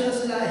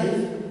righteous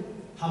life,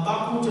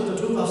 Habakkuk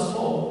chapter 2 verse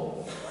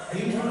 4,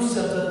 Hebrews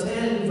chapter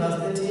 10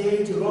 verse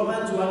 38,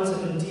 Romans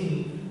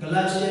 1:17,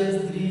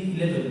 Galatians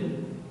 3:11.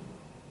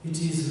 It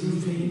is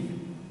through faith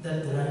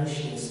that the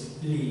righteous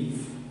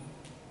live.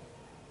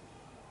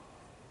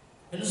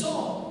 And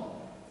so,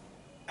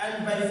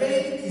 and by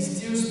faith he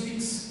still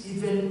speaks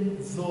even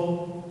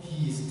though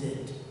he is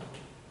dead.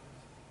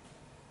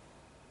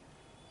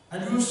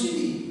 And you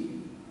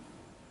see,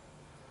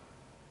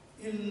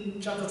 in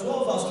chapter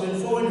 12 verse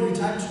 24, when we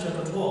return to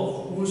chapter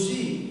 12, we'll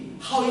see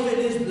how even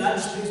his blood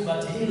speaks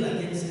but heal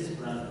against his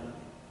brother.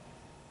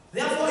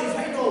 Therefore, a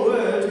final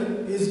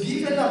word is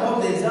given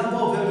about the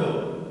example of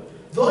Abel.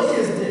 Though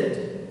he is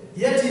dead,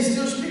 yet he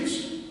still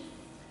speaks.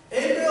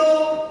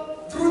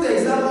 Abel, through the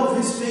example of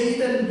his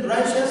faith and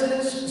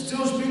righteousness,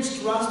 still speaks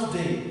to us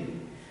today.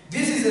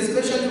 This is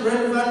especially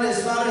relevant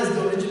as far as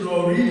the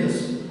original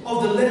readers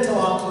of the letter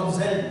are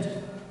concerned.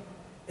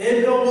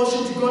 Abel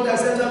worshipped God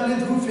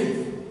acceptably through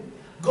faith.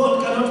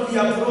 God cannot be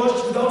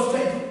approached without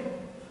faith,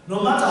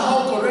 no matter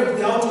how correct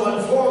the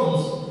outward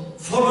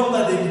forms followed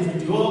by the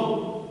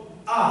individual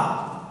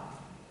are.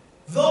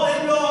 Though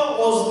Enoch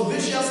was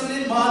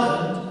viciously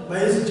murdered by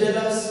his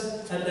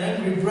jealous and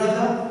angry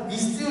brother, he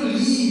still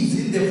lives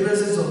in the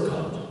presence of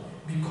God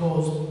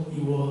because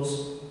he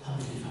was a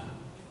believer.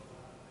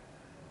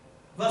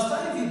 Verse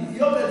 5, he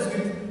opens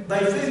with, by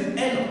faith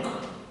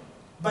Enoch.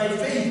 By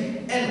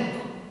faith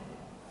Enoch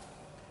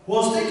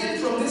was taken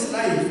from this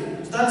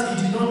life so that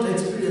he did not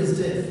experience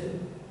death.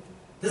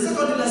 The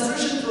second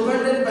illustration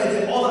provided by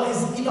the author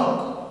is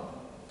Enoch.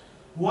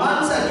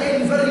 Once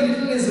again, very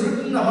little is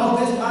written about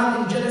this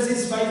man in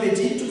Genesis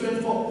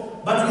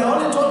 5:18-24, but we are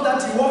only told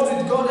that he walked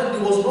with God and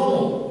he was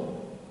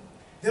normal.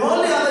 The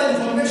only other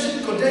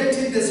information contained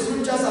in the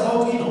scriptures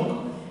about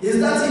Enoch is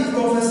that he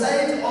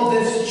prophesied of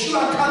the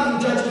sure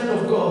coming judgment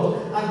of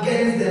God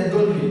against the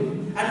ungodly.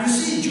 And you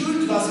see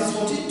Jude verses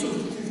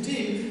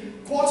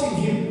 14-15 quoting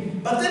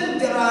him. But then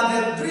there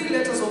are the three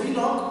letters of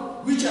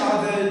Enoch, which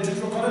are the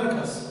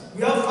Deuterocanonicals.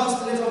 We have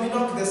first letter of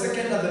Enoch, the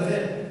second and the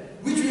third,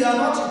 which we are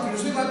not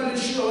presumably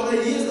sure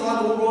whether he is the one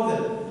who wrote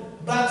them.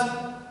 But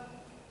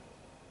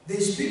they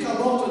speak a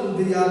lot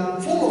and they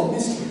are full of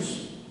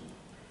mysteries.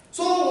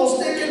 So was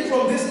taken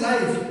from this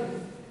life.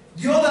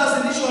 The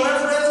author's initial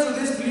reference to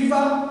this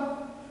believer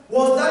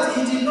was that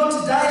he did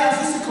not die a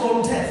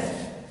physical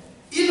death.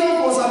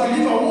 Enoch was a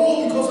believer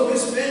who, because of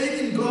his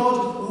faith in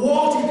God,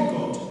 walked with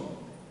God.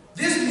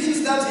 This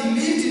means that he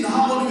lived in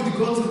harmony with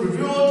God's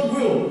revealed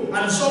will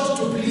and sought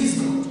to please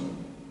God.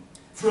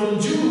 From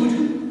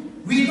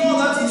Jude, we know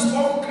that he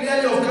spoke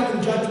clearly of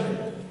coming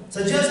judgment,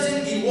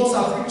 suggesting he was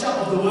a preacher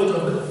of the word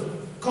of God,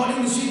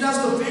 calling sinners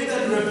to faith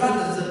and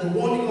repentance and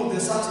warning of the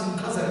certain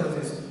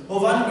consequences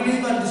of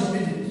unbelief and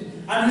disobedience.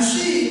 And you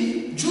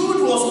see,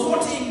 Jude was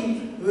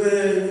quoting,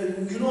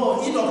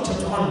 Enoch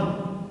chapter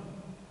 1.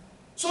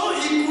 So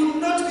he could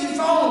not be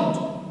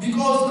found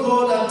because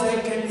God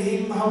had taken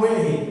him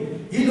away.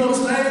 Enoch's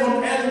life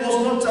on earth was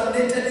not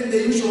terminated in the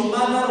usual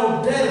manner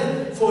of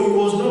death, for he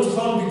was not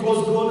found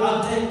because God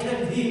had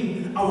taken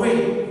him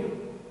away.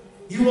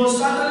 He was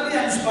suddenly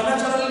and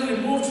supernaturally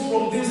removed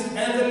from this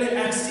earthly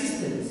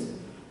existence.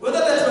 Whether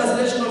the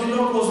translation of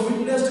Enoch was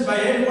witnessed by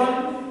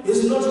anyone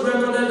is not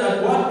recorded,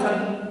 and one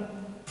can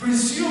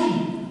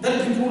presume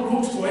that people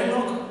looked for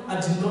Enoch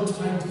and did not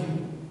find him.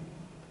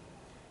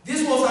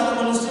 This was a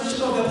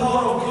demonstration of the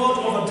power of God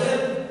over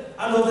death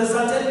and of the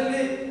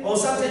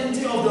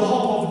certainty of the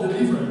hope of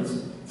deliverance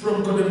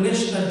from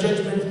condemnation and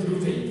judgment through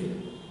faith.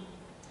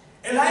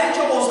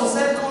 Elijah was a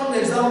second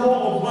example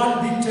of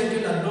one being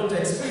taken and not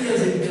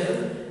experiencing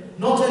death,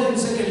 noted in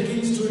 2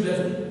 Kings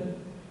 2:11.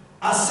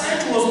 A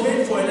search was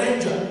made for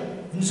Elijah.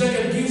 In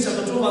 2 Kings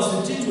chapter 2 verse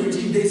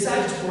 15-18, they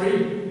searched for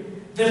him.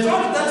 The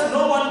fact that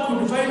no one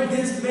could find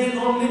these men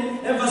only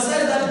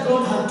emphasized that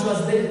God had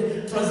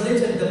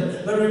translated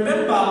them. But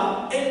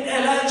remember,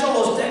 Elijah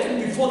was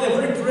taken before the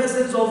very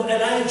presence of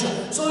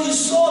Elijah. So he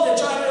saw the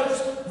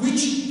chariots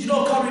which,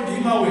 carried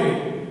him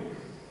away.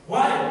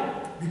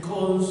 Why?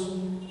 Because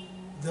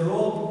the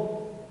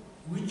robe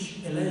which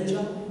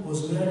Elijah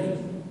was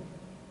wearing,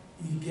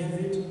 he gave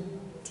it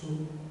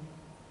to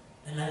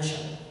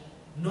Elisha.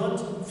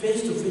 Not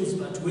face to face,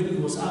 but when he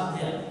was up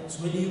there, it's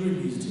when he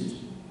released it.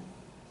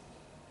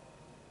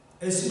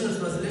 A similar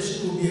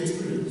translation will be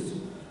experienced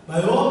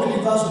by all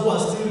believers who are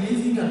still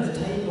living at the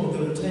time of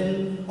the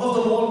return of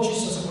the Lord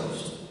Jesus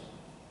Christ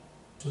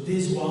to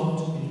this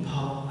world in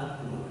power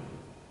and glory.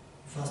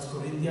 1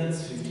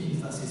 Corinthians 15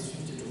 verses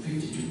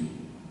 50-52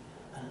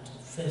 and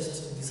 1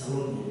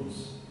 Thessalonians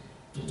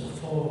chapter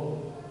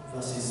 4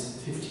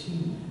 verses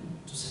 15-17.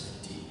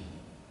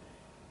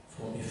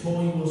 For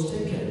before he was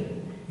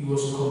taken, he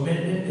was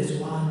commended as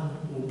one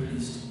who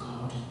pleased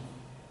God,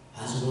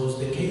 as was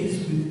the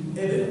case with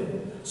Abel.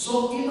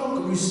 So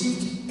Enoch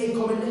received a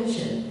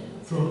commendation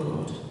from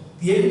God.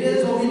 The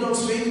evidence of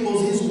Enoch's faith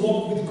was his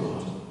walk with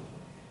God.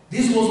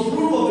 This was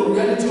proof of the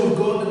reality of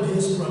God and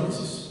his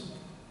promises.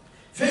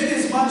 Faith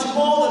is much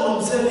more than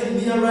observing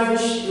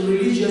near-ish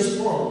religious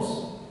forms.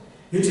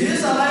 It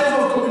is a life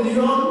of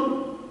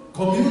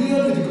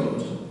communion with God.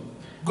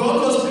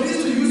 God was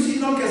pleased to use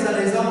Enoch as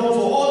an example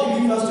for all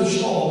believers to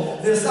show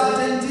the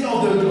certainty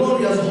of the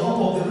glorious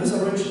hope of the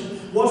resurrection.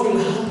 What will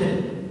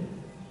happen?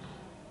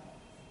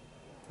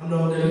 And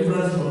our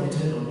deliverance from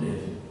eternal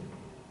death.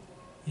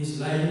 His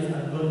life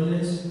and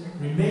godliness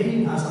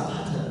remain as a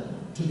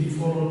pattern to be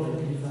followed by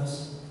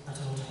believers at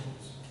all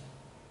times.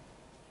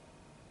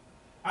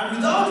 And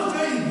without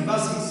faith,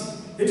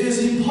 verses, it is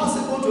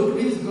impossible to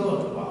please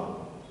God.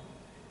 Wow.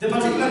 The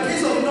particular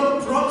case of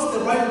Enoch prompts the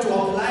right to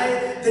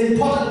apply the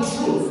important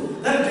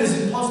truth that it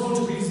is impossible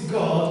to please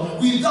God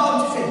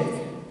without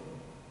faith.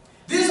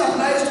 This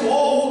applies to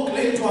all who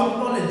claim to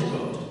acknowledge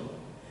God.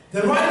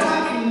 The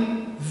writer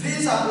in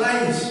this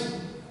applies.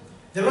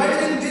 The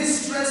writer in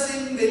this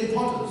stressing the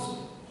importance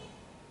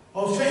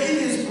of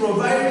faith is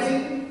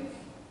providing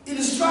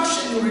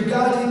instruction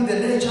regarding the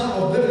nature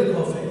of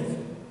biblical faith.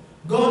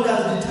 God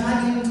has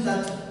determined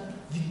that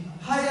the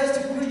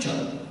highest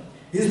creature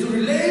is to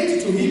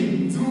relate to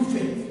him through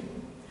faith.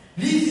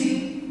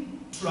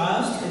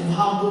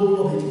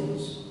 humble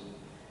obedience.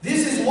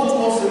 This is what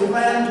was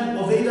required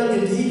of Adam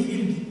and Eve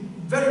in the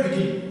very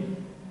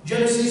beginning.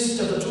 Genesis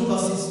chapter 2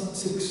 verses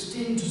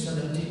 16 to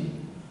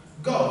 17.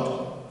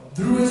 God,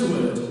 through his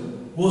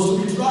word, was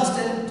to be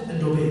trusted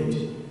and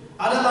obeyed.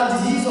 Adam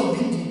and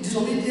Eve's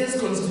disobedience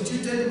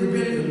constituted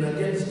rebellion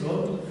against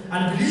God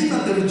and belief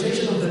and the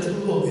rejection of the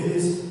truth of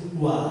his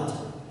word.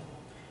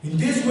 In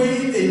this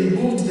way, they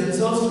removed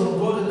themselves from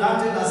God and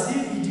acted as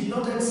if he did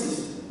not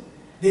exist.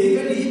 They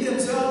even hid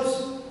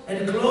themselves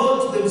and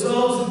clothed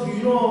themselves,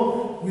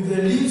 with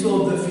the leaves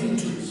of the fig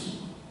trees.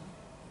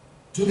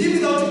 To be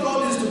without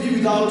God is to be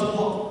without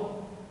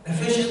hope.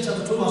 Ephesians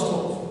chapter 2 verse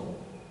 12.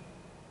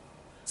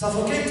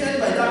 Suffocated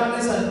by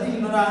darkness and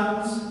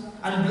ignorance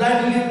and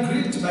blindly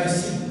gripped by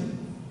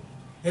sin.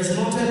 As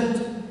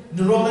noted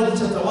in Romans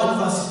chapter 1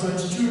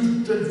 verses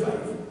 22 to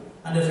 25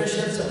 and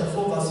Ephesians chapter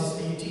 4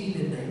 verses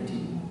 18 and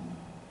 19.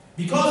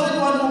 Because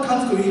anyone who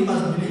comes to him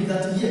must believe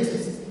that he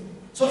exists.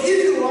 So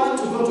if you want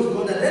to go to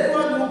God, and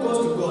anyone who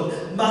goes to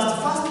God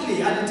must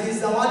firstly, and it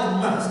is the word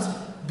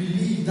must,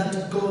 believe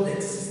that God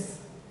exists.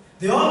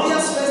 The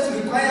obvious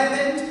first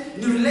requirement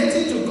in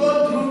relating to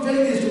God through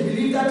faith is to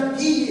believe that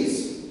he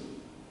is.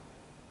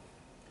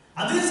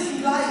 And this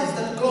implies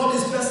that God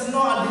is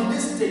personal and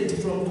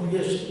distinct from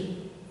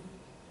creation.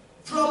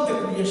 From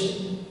the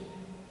creation.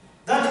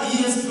 That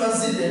he is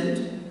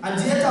transcendent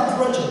and yet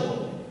approachable.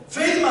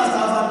 Faith must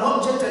have an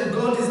object, and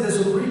God is the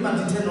supreme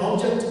and eternal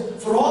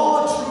object for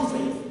all true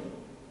faith.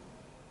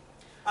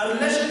 A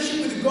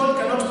relationship with God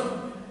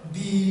cannot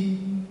be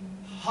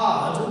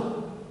hard.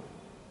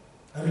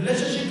 A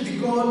relationship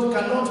with God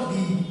cannot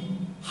be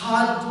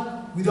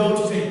hard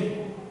without faith.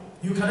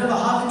 You can never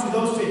have it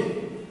without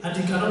faith, and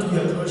it cannot be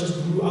approached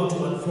through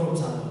outward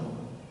forms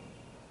alone.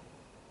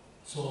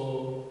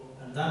 So,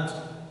 and that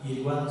he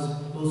rewards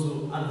those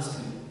who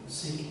honestly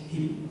seek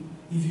him.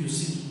 If you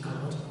seek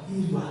God,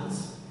 he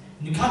rewards.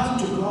 In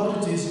coming to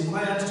God, it is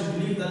required to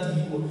believe that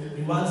he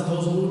rewards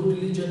those who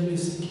diligently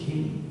seek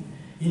him.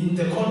 In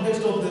the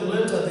context of the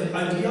letter, the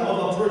idea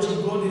of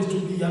approaching God is to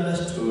be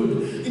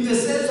understood in the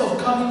sense of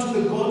coming to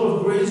the God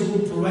of grace who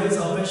provides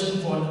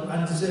salvation for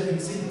undeserving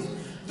sinners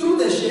through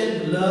the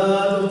shed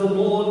blood of the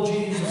Lord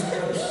Jesus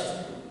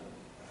Christ.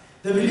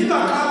 The believer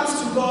comes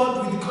to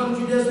God with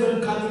confidence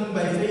when coming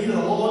by faith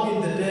alone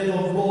in the death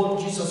of Lord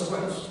Jesus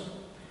Christ.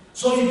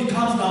 So he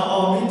becomes now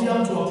our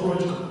medium to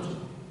approach God.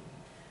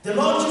 The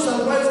Lord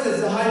Jesus Christ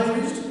as the high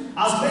priest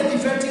has made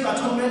effective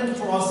atonement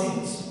for our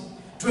sins,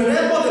 to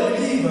enable the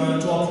believer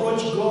to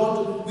approach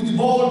God with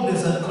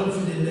boldness and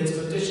confident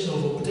expectation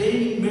of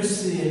obtaining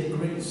mercy and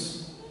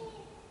grace.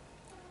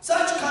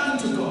 Such coming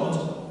to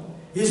God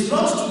is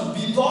not to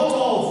be thought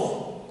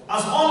of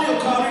as only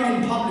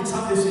occurring in public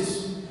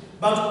services,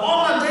 but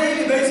on a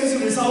daily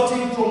basis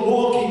resulting from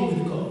walking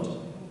with God.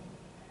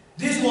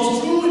 This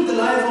was true in the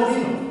life of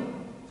Enoch.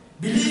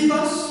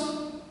 Believers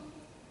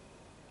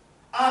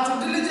are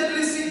to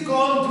diligently seek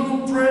God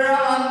through prayer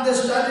and the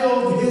study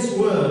of his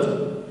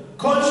word,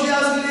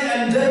 consciously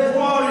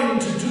endeavoring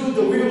to do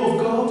the will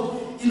of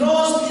God in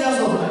all spheres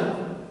of life.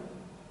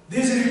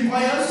 This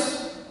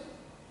requires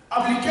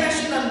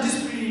application and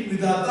discipline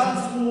with a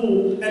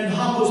thankful and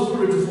humble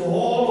spirit for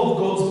all of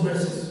God's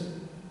mercies.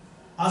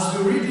 As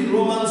we read in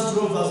Romans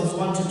 12 verses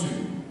 1 to 2,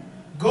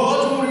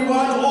 God will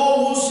reward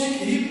all who seek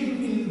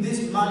him in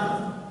this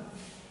manner.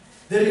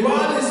 The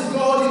reward is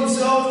God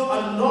himself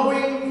and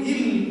knowing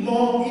him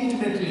more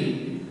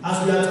intimately,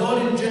 as we are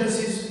told in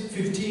Genesis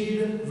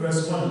 15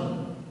 verse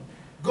 1.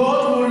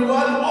 God will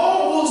reward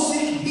all who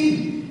seek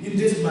him in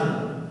this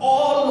manner,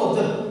 all of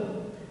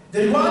them.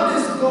 The reward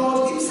is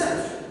God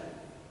himself.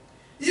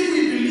 If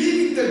we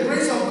believe in the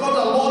grace of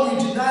God alone,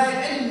 we deny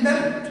any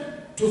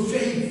merit to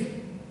faith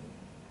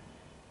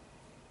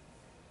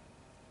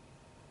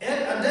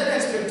and then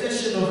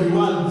expectation of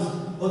rewards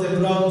on the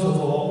grounds of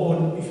our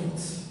own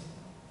efforts.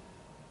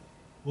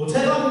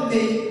 Whatever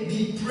may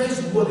be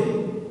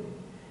praiseworthy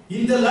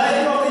in the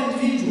life of the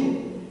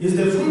individual is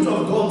the fruit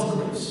of God's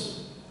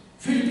grace.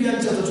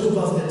 Philippians chapter 2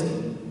 verse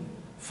 13.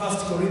 1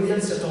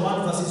 Corinthians chapter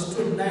 1 verses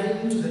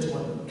 29 to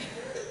 31.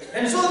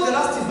 And so the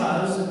last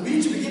verse,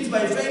 which begins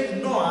by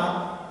faith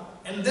Noah,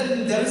 and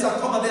then there is a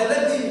comma there.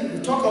 Let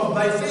me talk of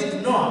by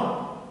faith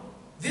Noah.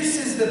 This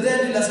is the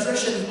then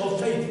illustration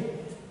of faith.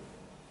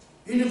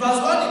 In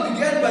verse 1 he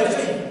began by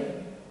faith.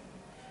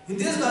 In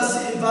this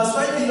verse, in verse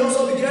 5, he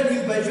also began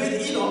with by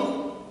faith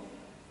Enoch.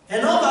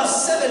 And now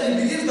verse 7,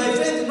 he begins by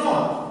faith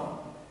Noah.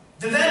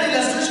 The then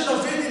illustration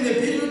of faith in the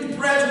period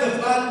prior to the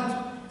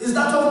flood is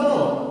that of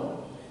Noah.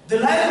 The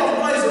life of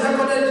Noah is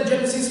recorded in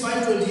Genesis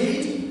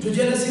 5:28 to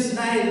Genesis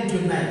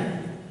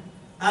 9:29.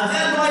 And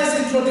then Noah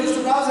is introduced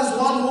to us as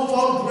one who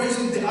found grace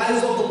in the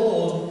eyes of the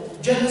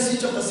Lord. Genesis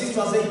chapter 6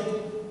 verse 8.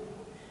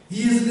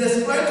 He is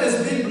described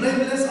as being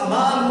blameless, a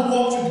man who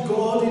walked with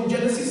God in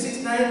Genesis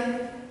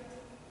 6:9.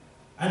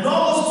 And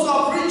Noah was also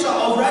a preacher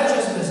of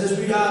righteousness, as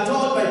we are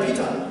told by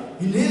Peter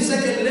in his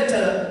second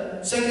letter,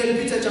 2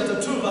 Peter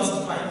chapter 2 verse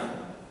 5.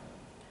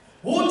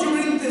 Who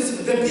during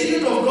the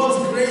period of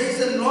God's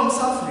grace and long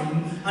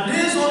suffering and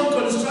his own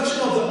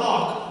construction of the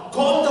ark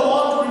called the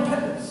world to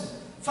repentance.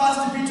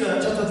 1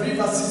 Peter chapter 3,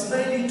 verses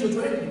 19 to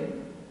 20.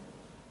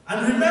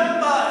 And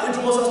remember, it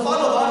was a span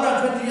of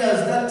 120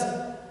 years that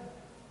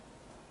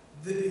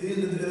the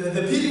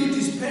period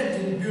is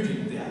spent in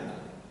building the ark.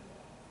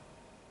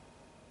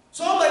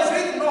 So by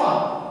faith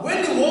Noah,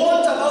 when he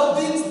warned about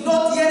things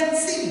not yet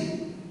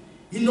seen,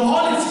 in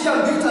holy fear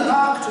built an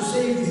ark to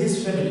save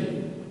his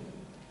family.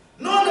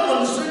 Noah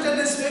demonstrated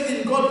his faith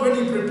in God when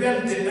he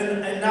prepared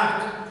an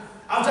ark,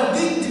 after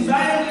being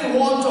divinely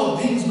warned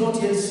of things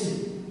not yet seen.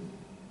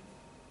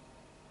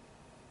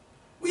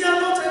 We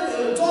are not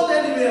told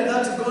anywhere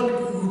that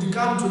God would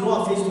come to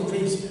Noah face to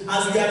face,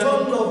 as we are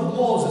told of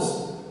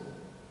Moses.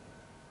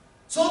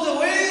 So the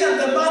way and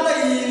the manner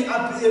he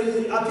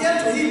appeared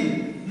to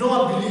him,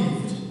 Noah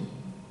believed.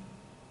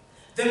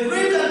 The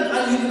great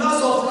and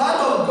universal flood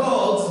of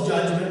God's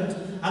judgment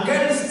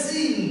against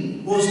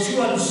sin was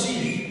true and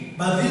seen,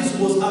 but this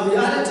was a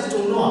reality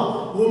to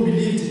Noah, who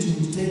believed it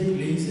would take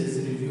place as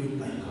revealed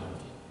by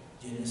God.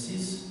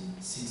 Genesis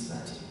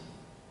 6:30.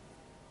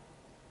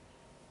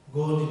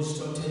 God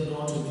instructed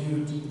Noah to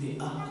build the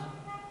ark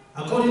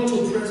according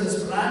to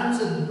precious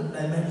plans and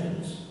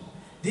dimensions.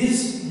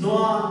 This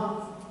Noah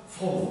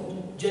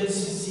followed.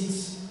 Genesis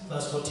 6,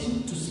 verse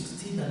 14 to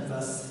 16, and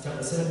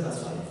chapter 7,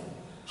 verse 5.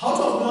 Out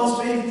of Noah's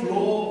faith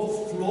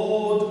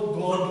flowed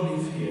godly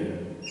fear.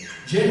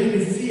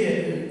 Genuine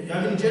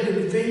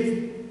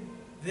faith,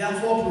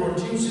 therefore,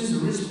 produces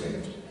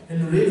respect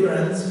and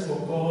reverence for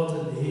God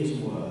and His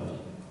word.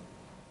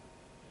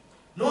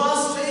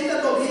 Noah's faith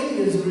and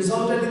obedience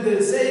resulted in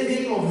the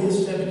saving of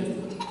his family,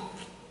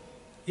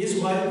 his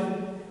wife,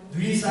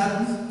 3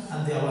 sons,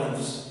 and their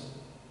wives.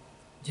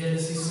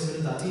 Genesis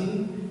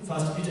 7:13,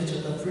 1 Peter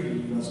chapter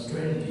 3, verse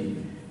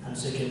 20, and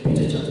 2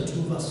 Peter chapter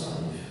 2, verse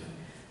 5.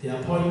 The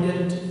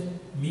appointed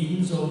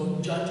means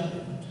of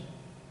judgment,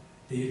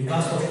 the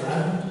universal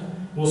flood,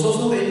 was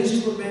also the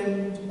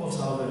instrument of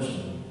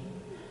salvation.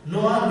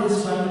 Noah and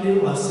his family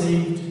were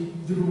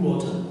saved through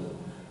water.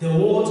 The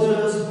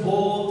waters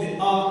bore the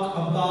ark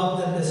above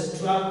the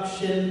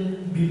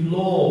destruction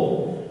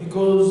below,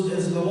 because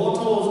as the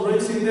water was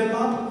raising them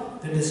up,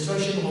 the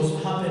destruction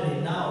was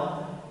happening now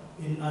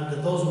under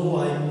those who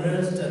are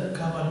immersed and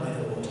covered by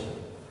the water.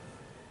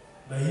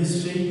 By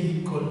his faith,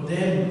 he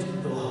condemned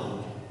the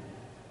world.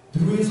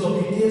 Through his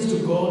obedience to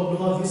God,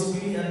 Noah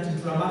visibly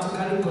and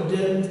dramatically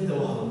condemned the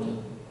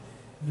world.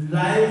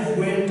 Life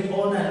went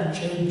on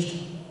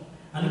unchanged,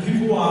 and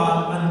people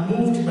were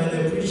unmoved by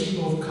the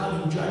preaching of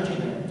coming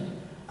judgment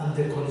and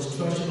the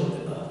construction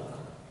of the ark.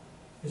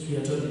 As we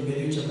are told in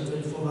Matthew chapter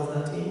 24,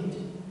 verse 38,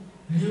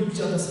 Luke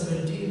chapter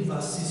 17,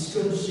 verses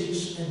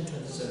 26 and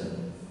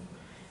 27.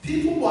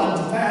 People were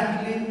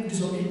defiantly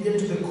disobedient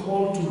to the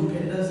call to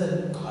repentance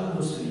and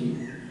callously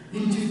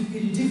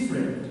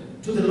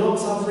indifferent to the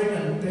long-suffering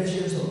and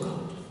patience of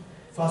God.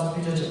 1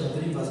 Peter chapter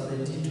 3, verse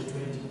 19 to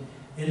 20.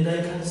 And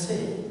I can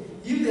say,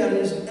 if there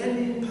is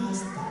any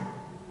pastor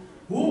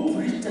who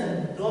preached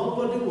and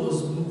nobody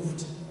was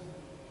moved,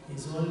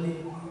 it's only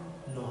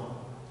Noah.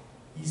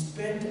 He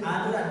spent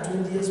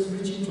 120 years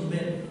preaching to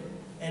men,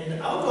 and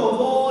out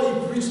of all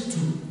he preached to,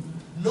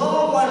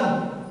 no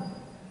one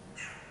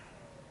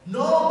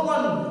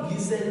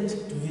listened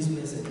to his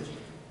message.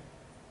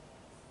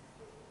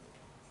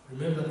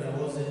 Remember, there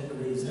wasn't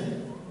grace,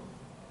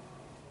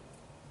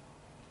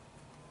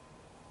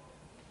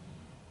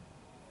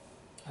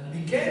 and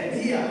became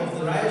heir of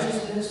the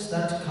righteousness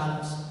that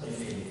comes by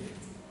faith.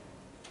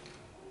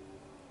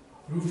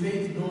 Through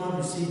faith, Noah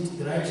received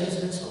the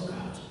righteousness of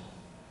God.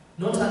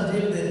 Not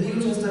until the New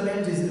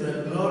Testament is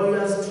the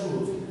glorious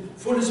truth,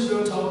 fully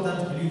spelled out,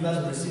 that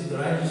believers receive the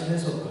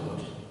righteousness of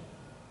God.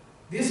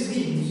 This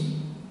means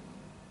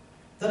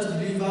that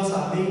believers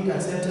are made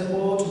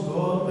acceptable to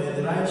God by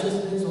the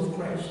righteousness of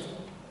Christ.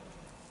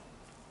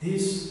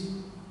 This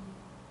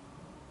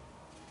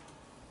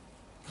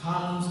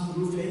comes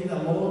through faith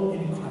alone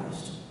in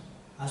Christ,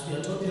 as we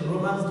are taught in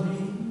Romans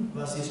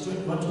 3, verses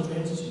 21 to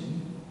 22,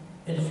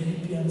 and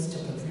Philippians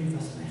chapter 3,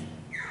 verse 9.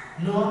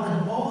 Noah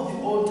and all the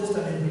Old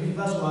Testament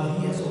believers were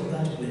heirs of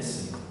that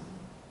blessing.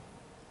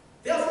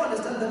 Therefore,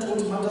 understand that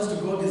what matters to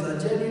God is a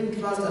genuine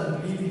trust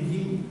and belief in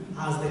Him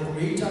as the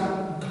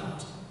Creator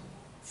God,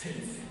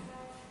 faith,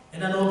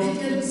 and an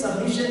obedient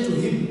submission to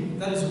Him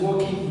that is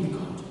walking with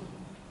God.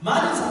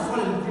 Man is a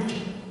fallen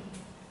creature,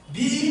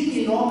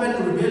 being in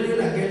open rebellion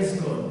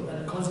against God,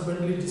 and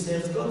consequently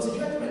deserves God's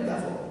judgment.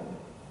 Therefore,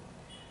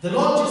 the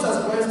Lord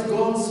Jesus Christ,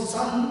 God's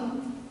Son,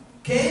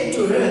 came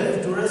to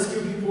earth to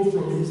rescue people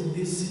from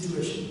this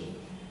situation.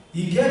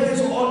 He gave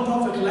His own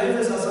perfect life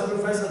as a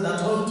sacrifice and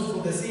atoned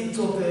for the sins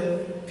of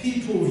the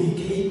people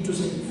He came to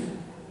save.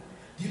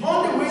 The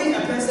only way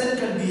a person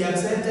can be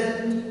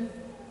accepted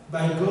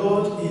by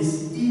God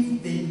is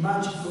if they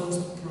match God's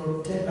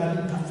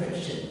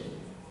perfection.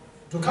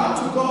 To come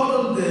to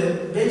God on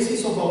the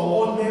basis of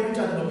our own merit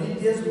and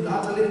obedience will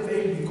utterly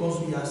fail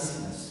because we are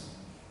sinners,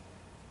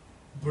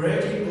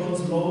 breaking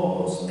God's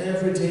laws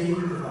every day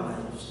of our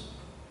lives.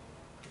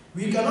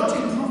 We cannot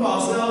improve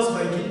ourselves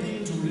by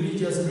keeping to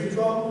religious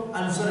ritual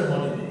and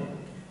ceremony.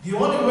 The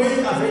only way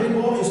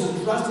available is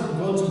to trust in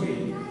God's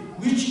way,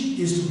 which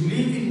is to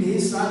believe in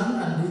his Son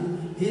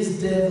and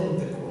his death on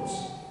the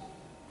cross.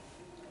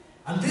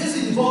 And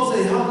this involves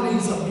a humbling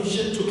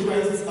submission to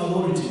Christ's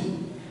authority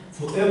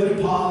for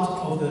every part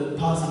of the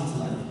person's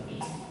life.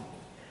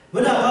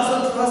 When a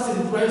person trusts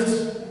in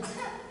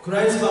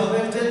Christ's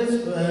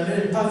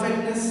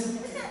perfectness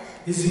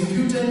is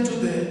imputed to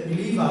the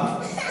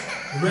believer,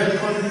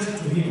 reckoned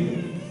to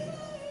him.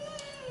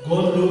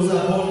 God looks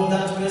upon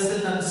that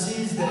person and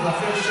sees the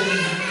perfection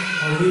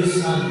of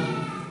his Son.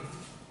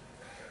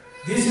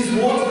 This is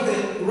what the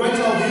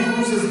writer of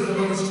Hebrews is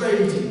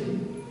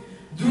demonstrating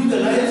through the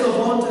lives of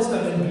Old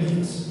Testament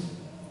believers.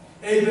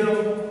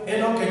 Abel,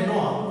 Enoch, and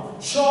Noah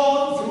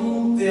showed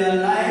through their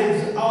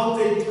lives how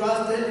they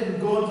trusted in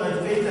God by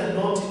faith and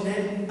not in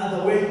any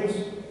other ways.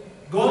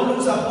 God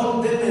looks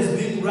upon them as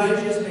being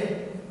righteous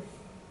men.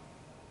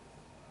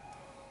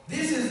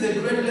 This is the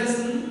great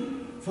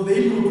lesson for the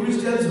Hebrew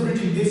Christians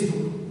reading this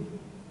book.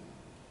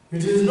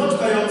 It is not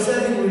by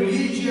observing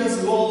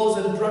religious laws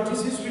and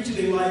practices which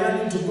they were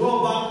yearning to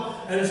go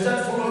back and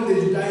start following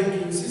the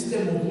Judaic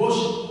system of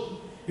worship.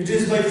 It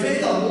is by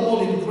faith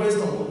alone in Christ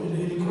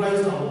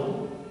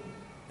alone.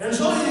 And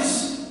so it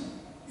is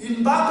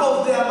in back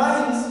of their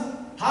minds,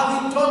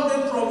 having taught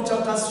them from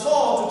chapters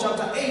 4 to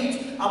chapter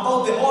 8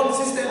 about the old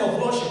system of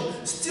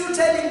worship, still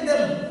telling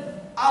them,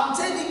 I'm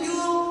telling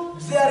you,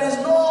 there is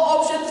no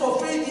option for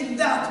faith in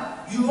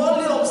that. You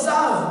only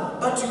observe,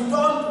 but you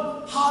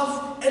don't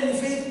have any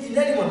faith in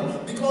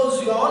anyone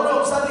because you are only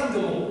observing the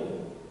law.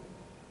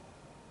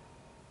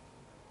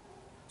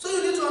 So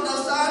you need to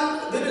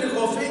understand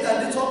biblical faith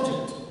and its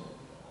object.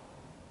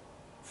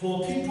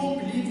 For people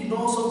believe in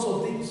all sorts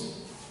of things.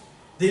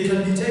 They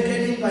can be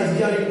taken in by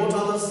hearing what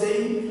others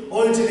say,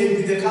 or it may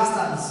be the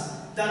customs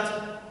that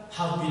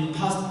have been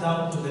passed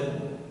down to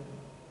them.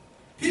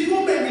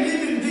 People may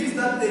believe in things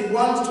that they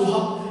want to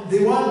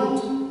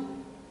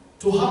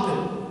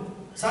happen,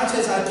 such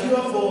as a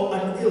cure for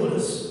an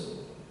illness.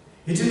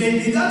 It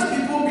may be that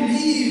people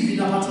believe in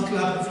a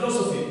particular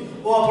philosophy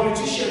or a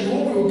politician who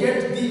will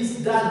get things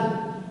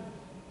done.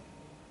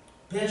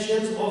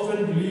 Patients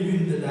often believe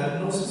in the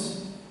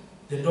diagnosis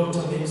the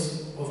doctor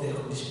makes of their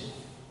condition.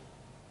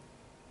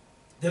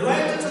 The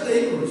writer to the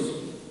Hebrews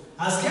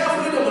has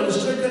carefully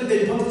demonstrated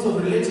the importance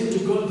of relating to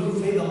God through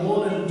faith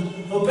alone and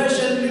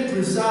patiently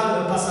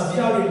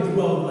persevering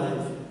throughout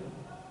life.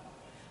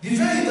 The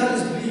faith that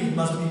is believed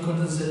must be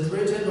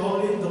concentrated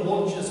only in the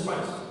Lord Jesus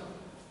Christ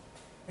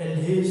and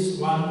his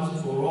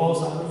once for all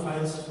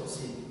sacrifice for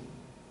sin.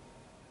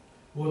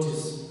 What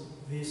is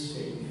this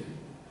faith?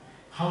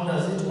 How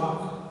does it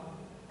work?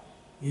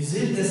 Is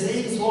it the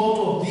same sort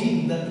of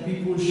thing that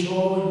people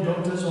show in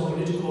doctors or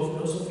political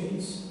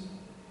philosophies?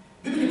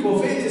 Biblical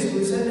faith is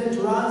presented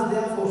to us,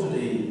 therefore,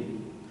 today,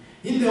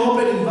 in the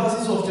opening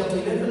verses of chapter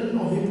 11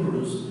 of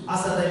Hebrews,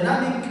 as a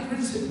dynamic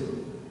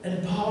principle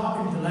and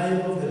power in the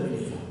life of the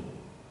believer.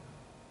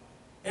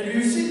 And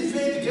we've seen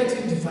faith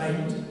getting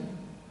defined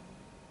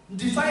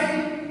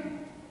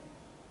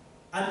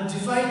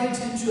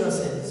it into a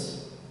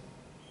sense.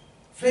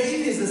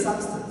 Faith is the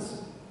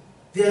substance,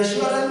 the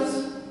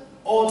assurance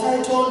or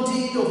title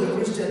deed of the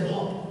Christian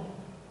hope.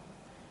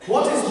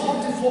 What is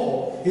hoped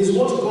for is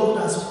what God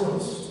has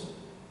promised.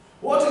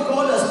 What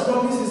God has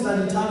promised is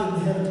an eternal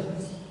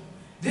inheritance.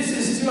 This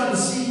is still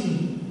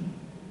unseen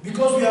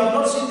because we have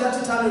not seen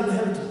that eternal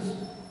inheritance.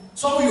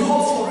 So we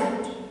hope for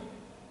it.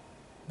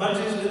 But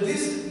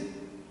this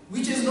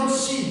which is not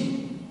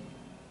seen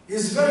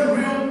is very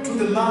real to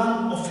the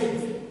man of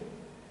faith.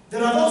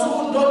 There are those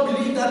who don't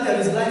believe that there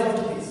is life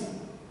after this.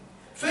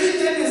 Faith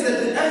then is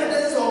the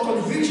evidence or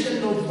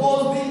conviction of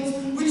all things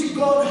which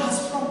God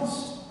has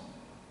promised.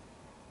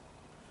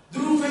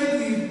 Through faith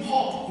we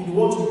hope in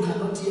what we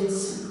cannot yet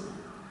see.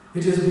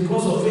 It is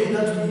because of faith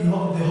that we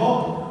hope the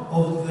hope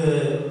of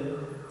the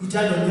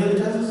eternal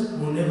inheritance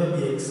will never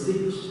be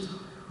extinguished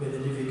by the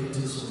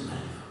difficulties of life.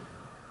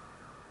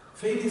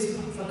 Faith is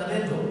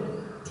fundamental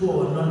to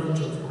our knowledge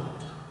of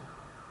God.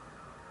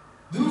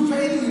 Through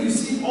faith we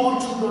receive all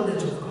true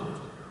knowledge of God.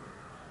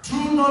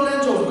 True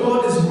knowledge of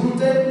God is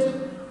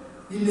rooted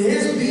in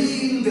his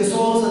being the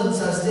source and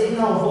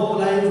sustainer of all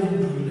life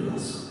in the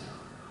universe.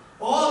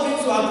 All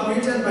things were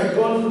created by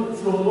God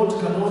from what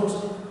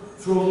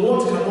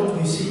cannot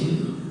be seen.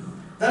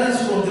 That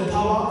is from the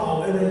power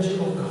or energy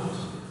of God.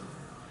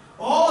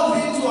 All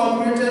things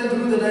were created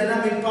through the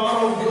dynamic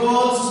power of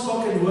God's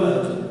spoken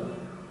word.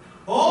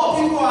 All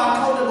people are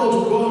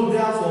accountable to God,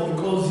 therefore,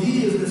 because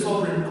he is the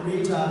sovereign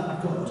creator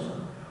God.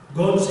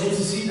 God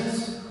saves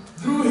sinners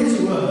through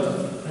his word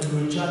and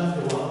will judge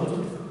the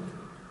world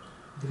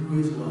through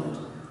his word.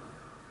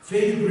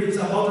 Faith brings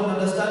about an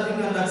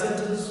understanding and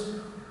acceptance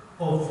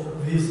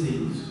of these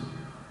things.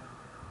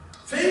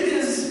 Faith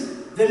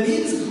is the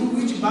means through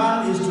which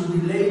man is to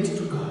relate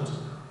to God.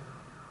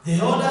 The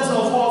elders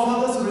of our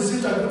fathers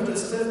received a good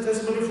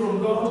testimony from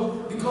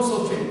God because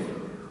of faith.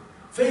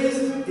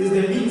 Faith is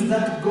the means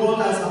that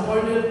God has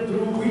appointed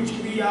through which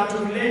we are to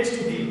relate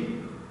to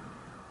him.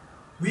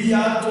 We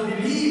are to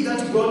believe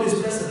that God is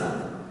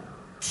personal,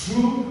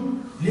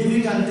 true,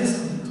 living and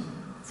distinct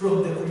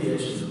from the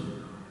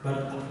creation.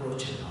 but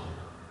approachable.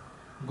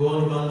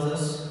 God wants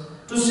us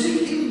to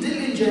seek Him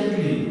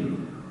diligently.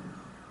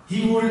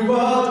 He will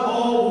reward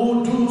all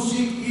who do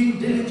seek Him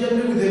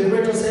diligently with a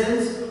greater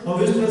sense of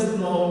His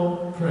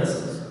personal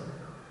presence.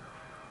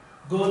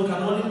 God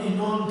can only be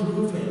known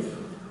through faith.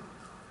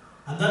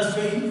 And that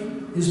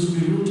faith is to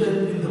be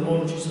rooted in the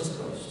Lord Jesus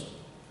Christ.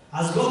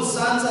 As God's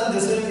sons and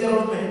the Savior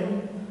of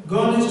men,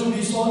 God is to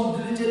be sought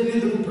diligently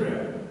through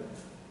prayer.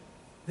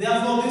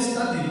 Therefore, this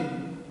study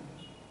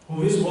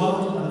of His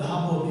word and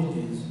humble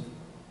obedience,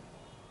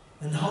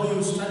 and how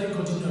you study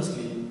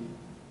continuously,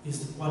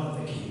 is one of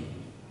the key.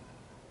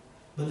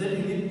 But then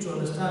you need to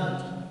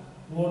understand,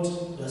 what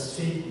does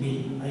faith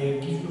mean? I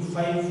will give you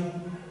 5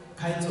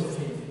 kinds of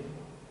faith.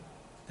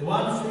 The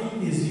word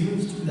faith is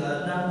used with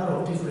a number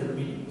of different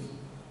meanings.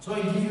 So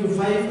I give you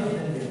 5 and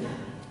then we're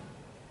done.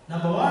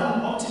 Number 1,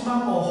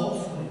 optimum or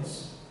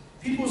hopefulness.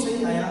 People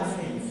say, I have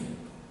faith.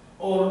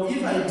 Or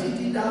if I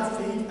didn't have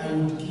faith, I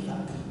would give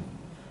up.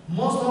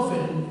 Most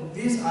often,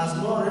 this has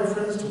no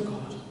reference to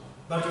God,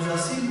 but is a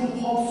simple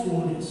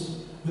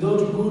hopefulness without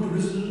good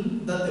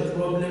reason that the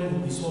problem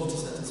will be solved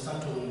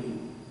satisfactorily.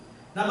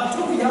 Number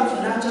 2, we have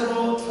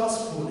natural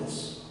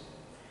trustfulness.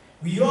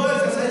 We all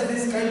exercise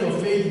this kind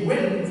of faith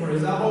when, for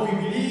example, we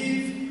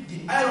believe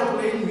the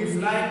aeroplane we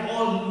fly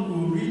on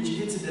will reach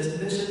its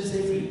destination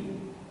safely,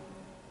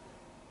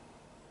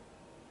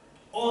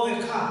 or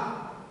the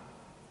car,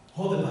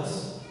 or the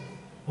bus,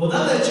 or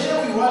that the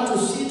chair we want to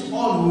sit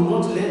on will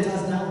not let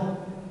us down.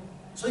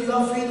 So you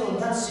have faith on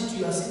that seat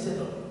you are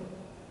seated on.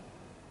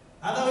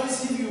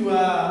 Otherwise, if you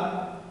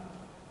are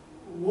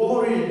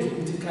worried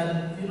it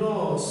can,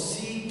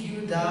 sink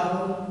you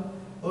down,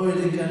 or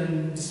it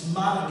can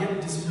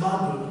get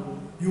dismantled,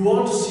 you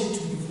want to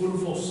sit with full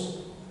force.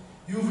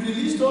 You've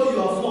released all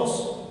your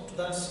force to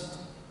that seat.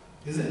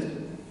 Is it?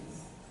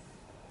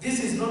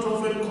 This is not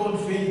often called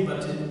faith,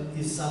 but it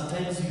is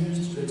sometimes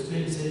used to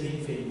explain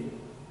saving faith.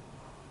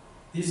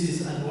 This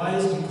is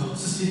unwise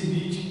because in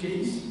each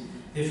case,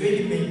 the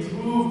faith may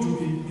prove to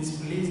be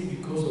misplaced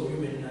because of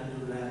human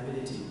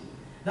unreliability.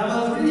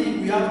 Number 3,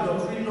 we have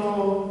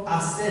doctrinal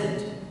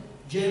assent.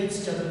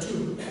 James chapter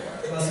 2,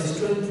 verses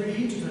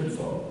 23 to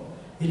 24.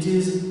 It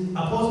is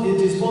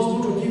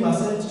possible to give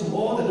assent to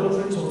all the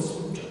doctrines of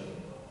Scripture.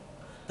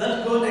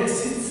 That God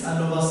exists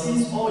and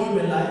oversees all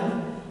human life,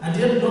 and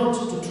yet not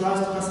to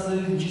trust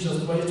personally in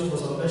Jesus Christ for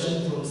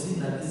salvation from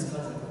sin and its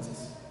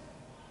consequences.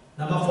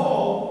 Number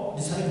 4,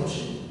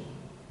 discipleship.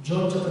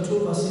 John chapter 2,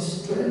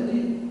 verses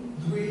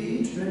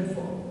 23 to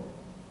 24.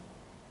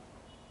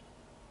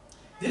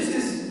 This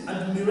is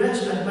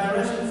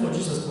admiration for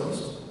Jesus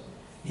Christ,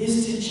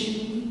 His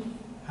teaching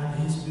and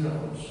His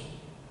miracles.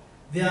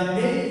 There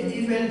may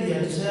even be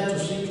a desire to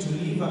seek to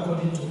live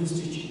according to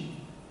His teaching,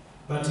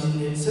 but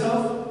in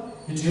itself,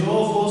 it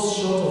all falls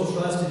short of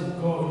trust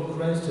in God, in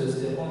Christ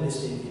as the only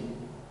Savior.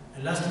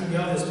 And lastly, we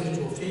have the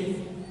spiritual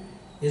faith,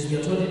 as we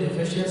are told in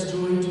Ephesians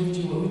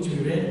 2:8, which we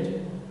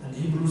read, and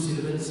Hebrews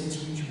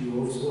 11:6, which we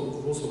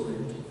also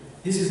read.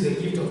 This is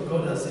the gift of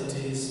God, as it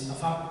is a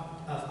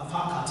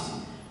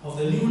faculty of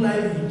the new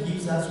life He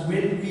gives us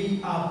when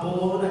we are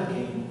born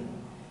again.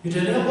 It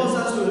enables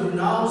us to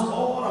renounce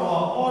all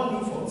our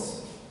own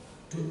efforts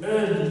to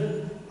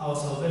earn our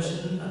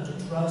salvation and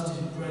to trust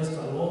in Christ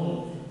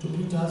alone to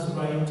put us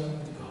right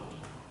with God.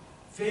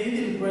 Faith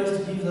in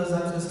Christ gives us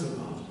access to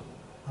God,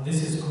 and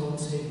this is called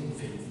saving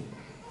faith.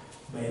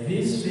 By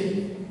this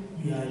faith,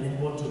 we are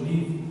enabled to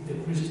live the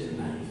Christian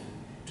life,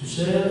 to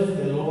serve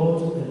the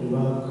Lord and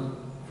work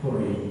for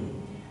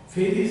Him.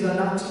 Faith is an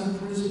active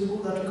principle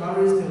that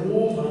carries the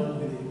whole man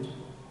with it,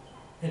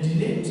 and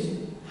in it,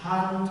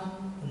 hand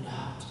and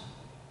heart,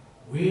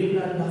 will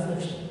and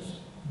affections,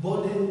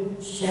 body,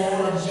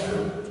 soul and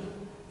spirit.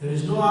 There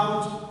is no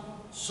act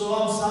so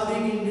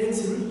absorbing in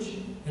its reach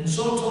and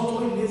so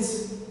total in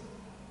its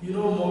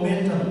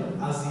momentum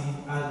as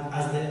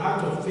the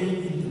act of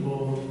faith in the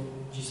Lord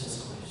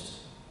Jesus Christ.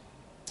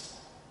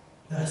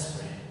 Let us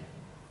pray.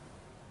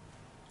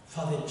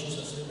 Father, in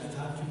Jesus' name, I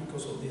thank you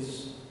because of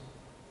this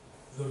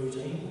very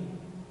time.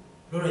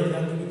 Lord, I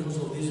thank you because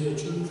of these your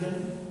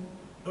children.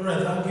 Lord,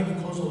 I thank you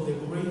because of the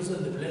grace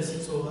and the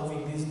blessings of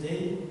having this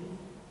day.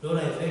 Lord,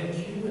 I thank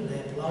you and I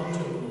applaud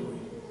your glory.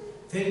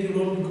 Thank you,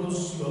 Lord,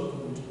 because you are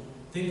good.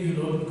 Thank you,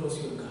 Lord, because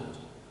you are God.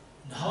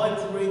 And how I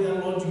pray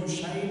that, Lord, you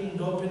shine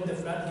and open the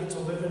floodgates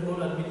of heaven,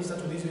 Lord, and minister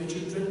to these your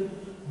children,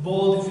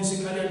 both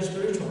physically and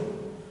spiritually.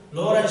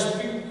 Lord, I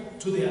speak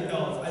to their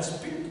health. I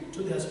speak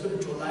to their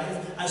spiritual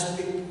life. I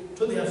speak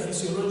to their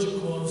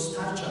physiological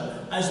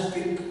stature. I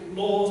speak,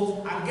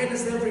 Lord,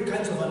 against every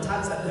kind of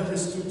attacks and every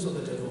schemes of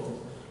the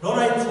devil. Lord,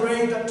 I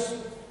pray that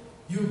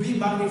you be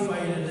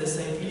magnified and as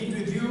I plead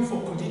with you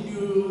for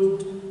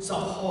continued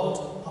support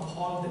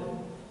upon them.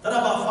 That,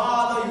 our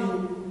Father,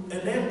 you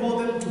enable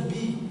them to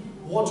be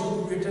what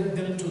you created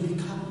them to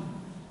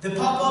become. The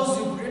purpose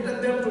you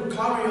created them to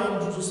carry on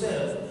to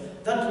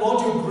serve. That,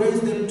 Lord, you grace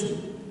them to.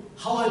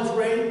 How I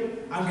pray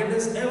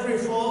against every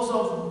force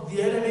of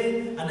the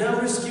enemy and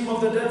every scheme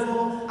of the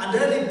devil and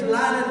any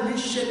plan and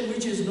mission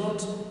which is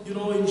not,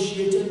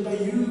 initiated by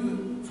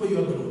you for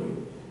your glory.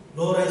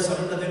 Lord, I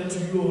surrender them to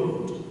you, O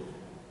Lord.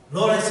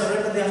 Lord, I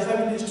surrender their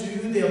families to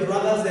you, their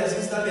brothers, their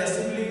sisters, their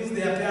siblings,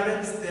 their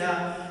parents,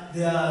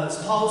 their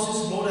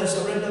spouses. Lord, I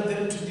surrender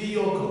them to thee,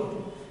 O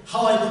God.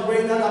 How I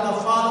pray that, Abba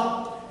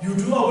Father, you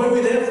do away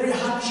with every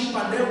hardship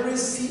and every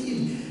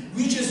seed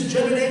which is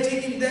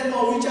germinating in them,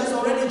 or which has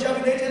already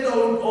germinated,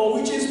 or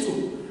which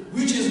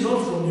is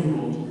not from you,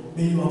 Lord.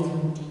 May you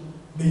uproot.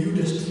 May you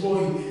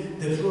destroy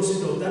the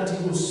process of that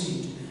evil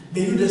seed.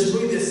 May you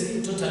destroy the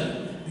seed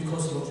totally,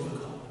 because Lord, you are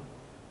God.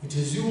 It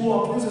is you who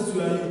opposes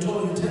you, and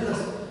you tell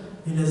us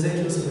in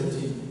Ezekiel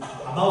 17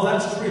 about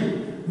that tree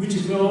which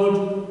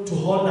failed to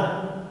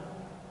honor,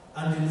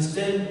 and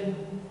instead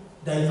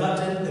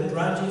diverted the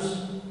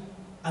branches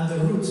and the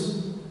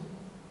roots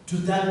to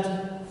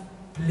that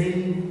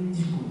plain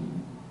eagle,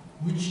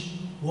 which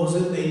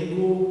wasn't the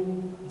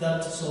eagle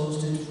that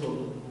sourced it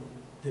from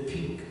the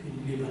peak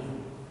in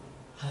Lebanon.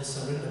 I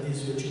surrender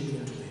these your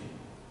children today.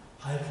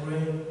 I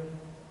pray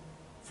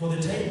for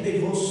the time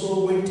they've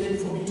also waited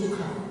for me to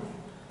come,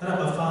 that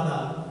Abba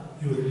Father,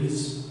 you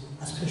release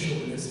a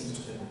special blessing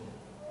to them.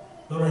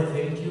 Lord, I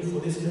thank you for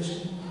this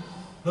nation.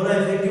 Lord,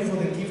 I thank you for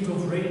the gift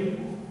of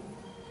rain.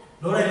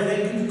 Lord, I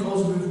thank you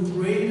because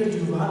we've prayed and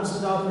you've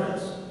answered our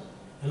prayers.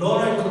 And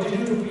Lord, I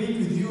continue to plead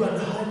with you and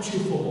hunt you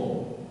for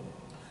more.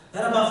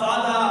 That Abba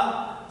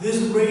Father, this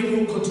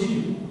rain will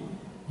continue.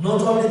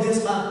 Not only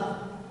this month,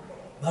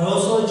 but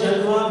also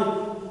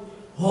January,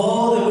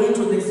 all the way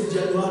to next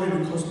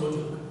January, because Lord,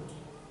 you are good.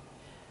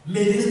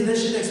 May this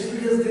nation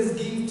experience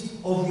this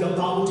gift of your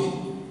bounty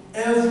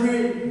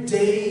every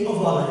day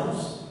of our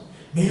lives.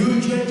 May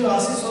you change our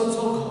seasons,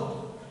 O God,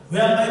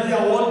 whereby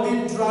there won't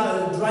be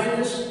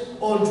dryness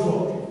or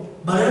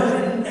drought, but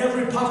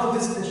every part of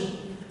this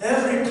nation,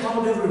 every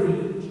town, every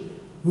village,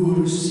 we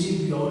will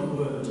receive your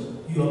word,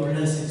 your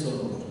blessings, O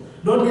Lord.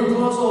 Not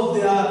because of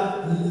their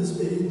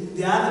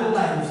other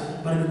lives,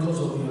 but because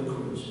of your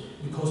grace.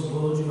 Because,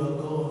 Lord, you are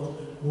God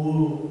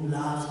who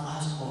loves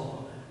us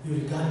all,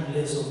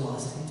 regardless of our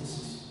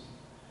statuses.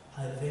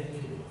 I thank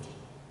you, Lord,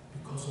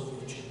 because of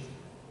your children.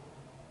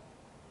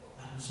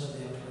 Answer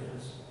their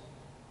prayers.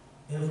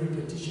 Every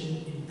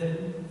petition in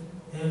them,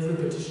 every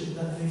petition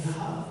that they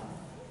have,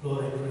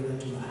 Lord, I pray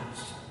that you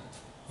answer.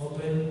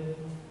 Open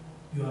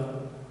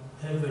your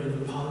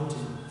heavenly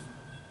fountain,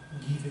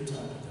 give it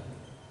up to them.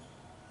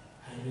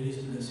 I release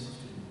blessings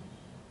to you.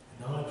 And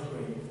now I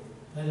pray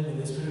that may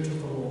the Spirit of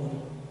the Lord,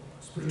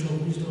 Spirit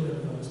of wisdom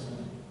and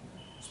understanding,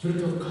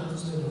 Spirit of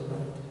counsel and of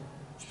right,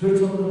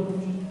 Spirit of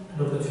knowledge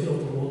and of the fear of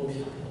the Lord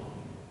be upon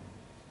you.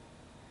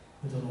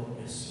 May the Lord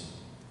bless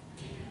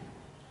you.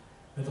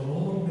 May the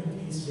Lord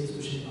make his face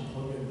to shine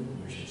upon you and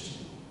be gracious to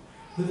you.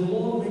 May the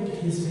Lord make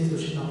his face to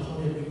shine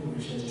upon you and be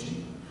gracious to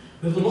you.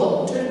 May the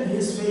Lord turn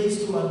his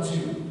face towards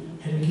you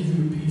and give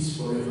you peace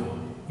forever.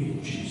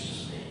 In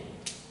Jesus' name.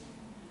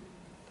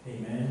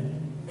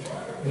 Amen.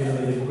 May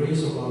the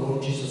grace of our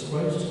Lord Jesus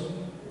Christ,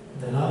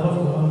 the love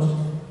of God,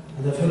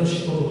 and the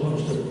fellowship of the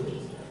Holy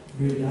Spirit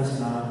be with us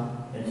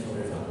now and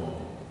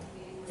forevermore.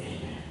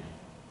 Amen.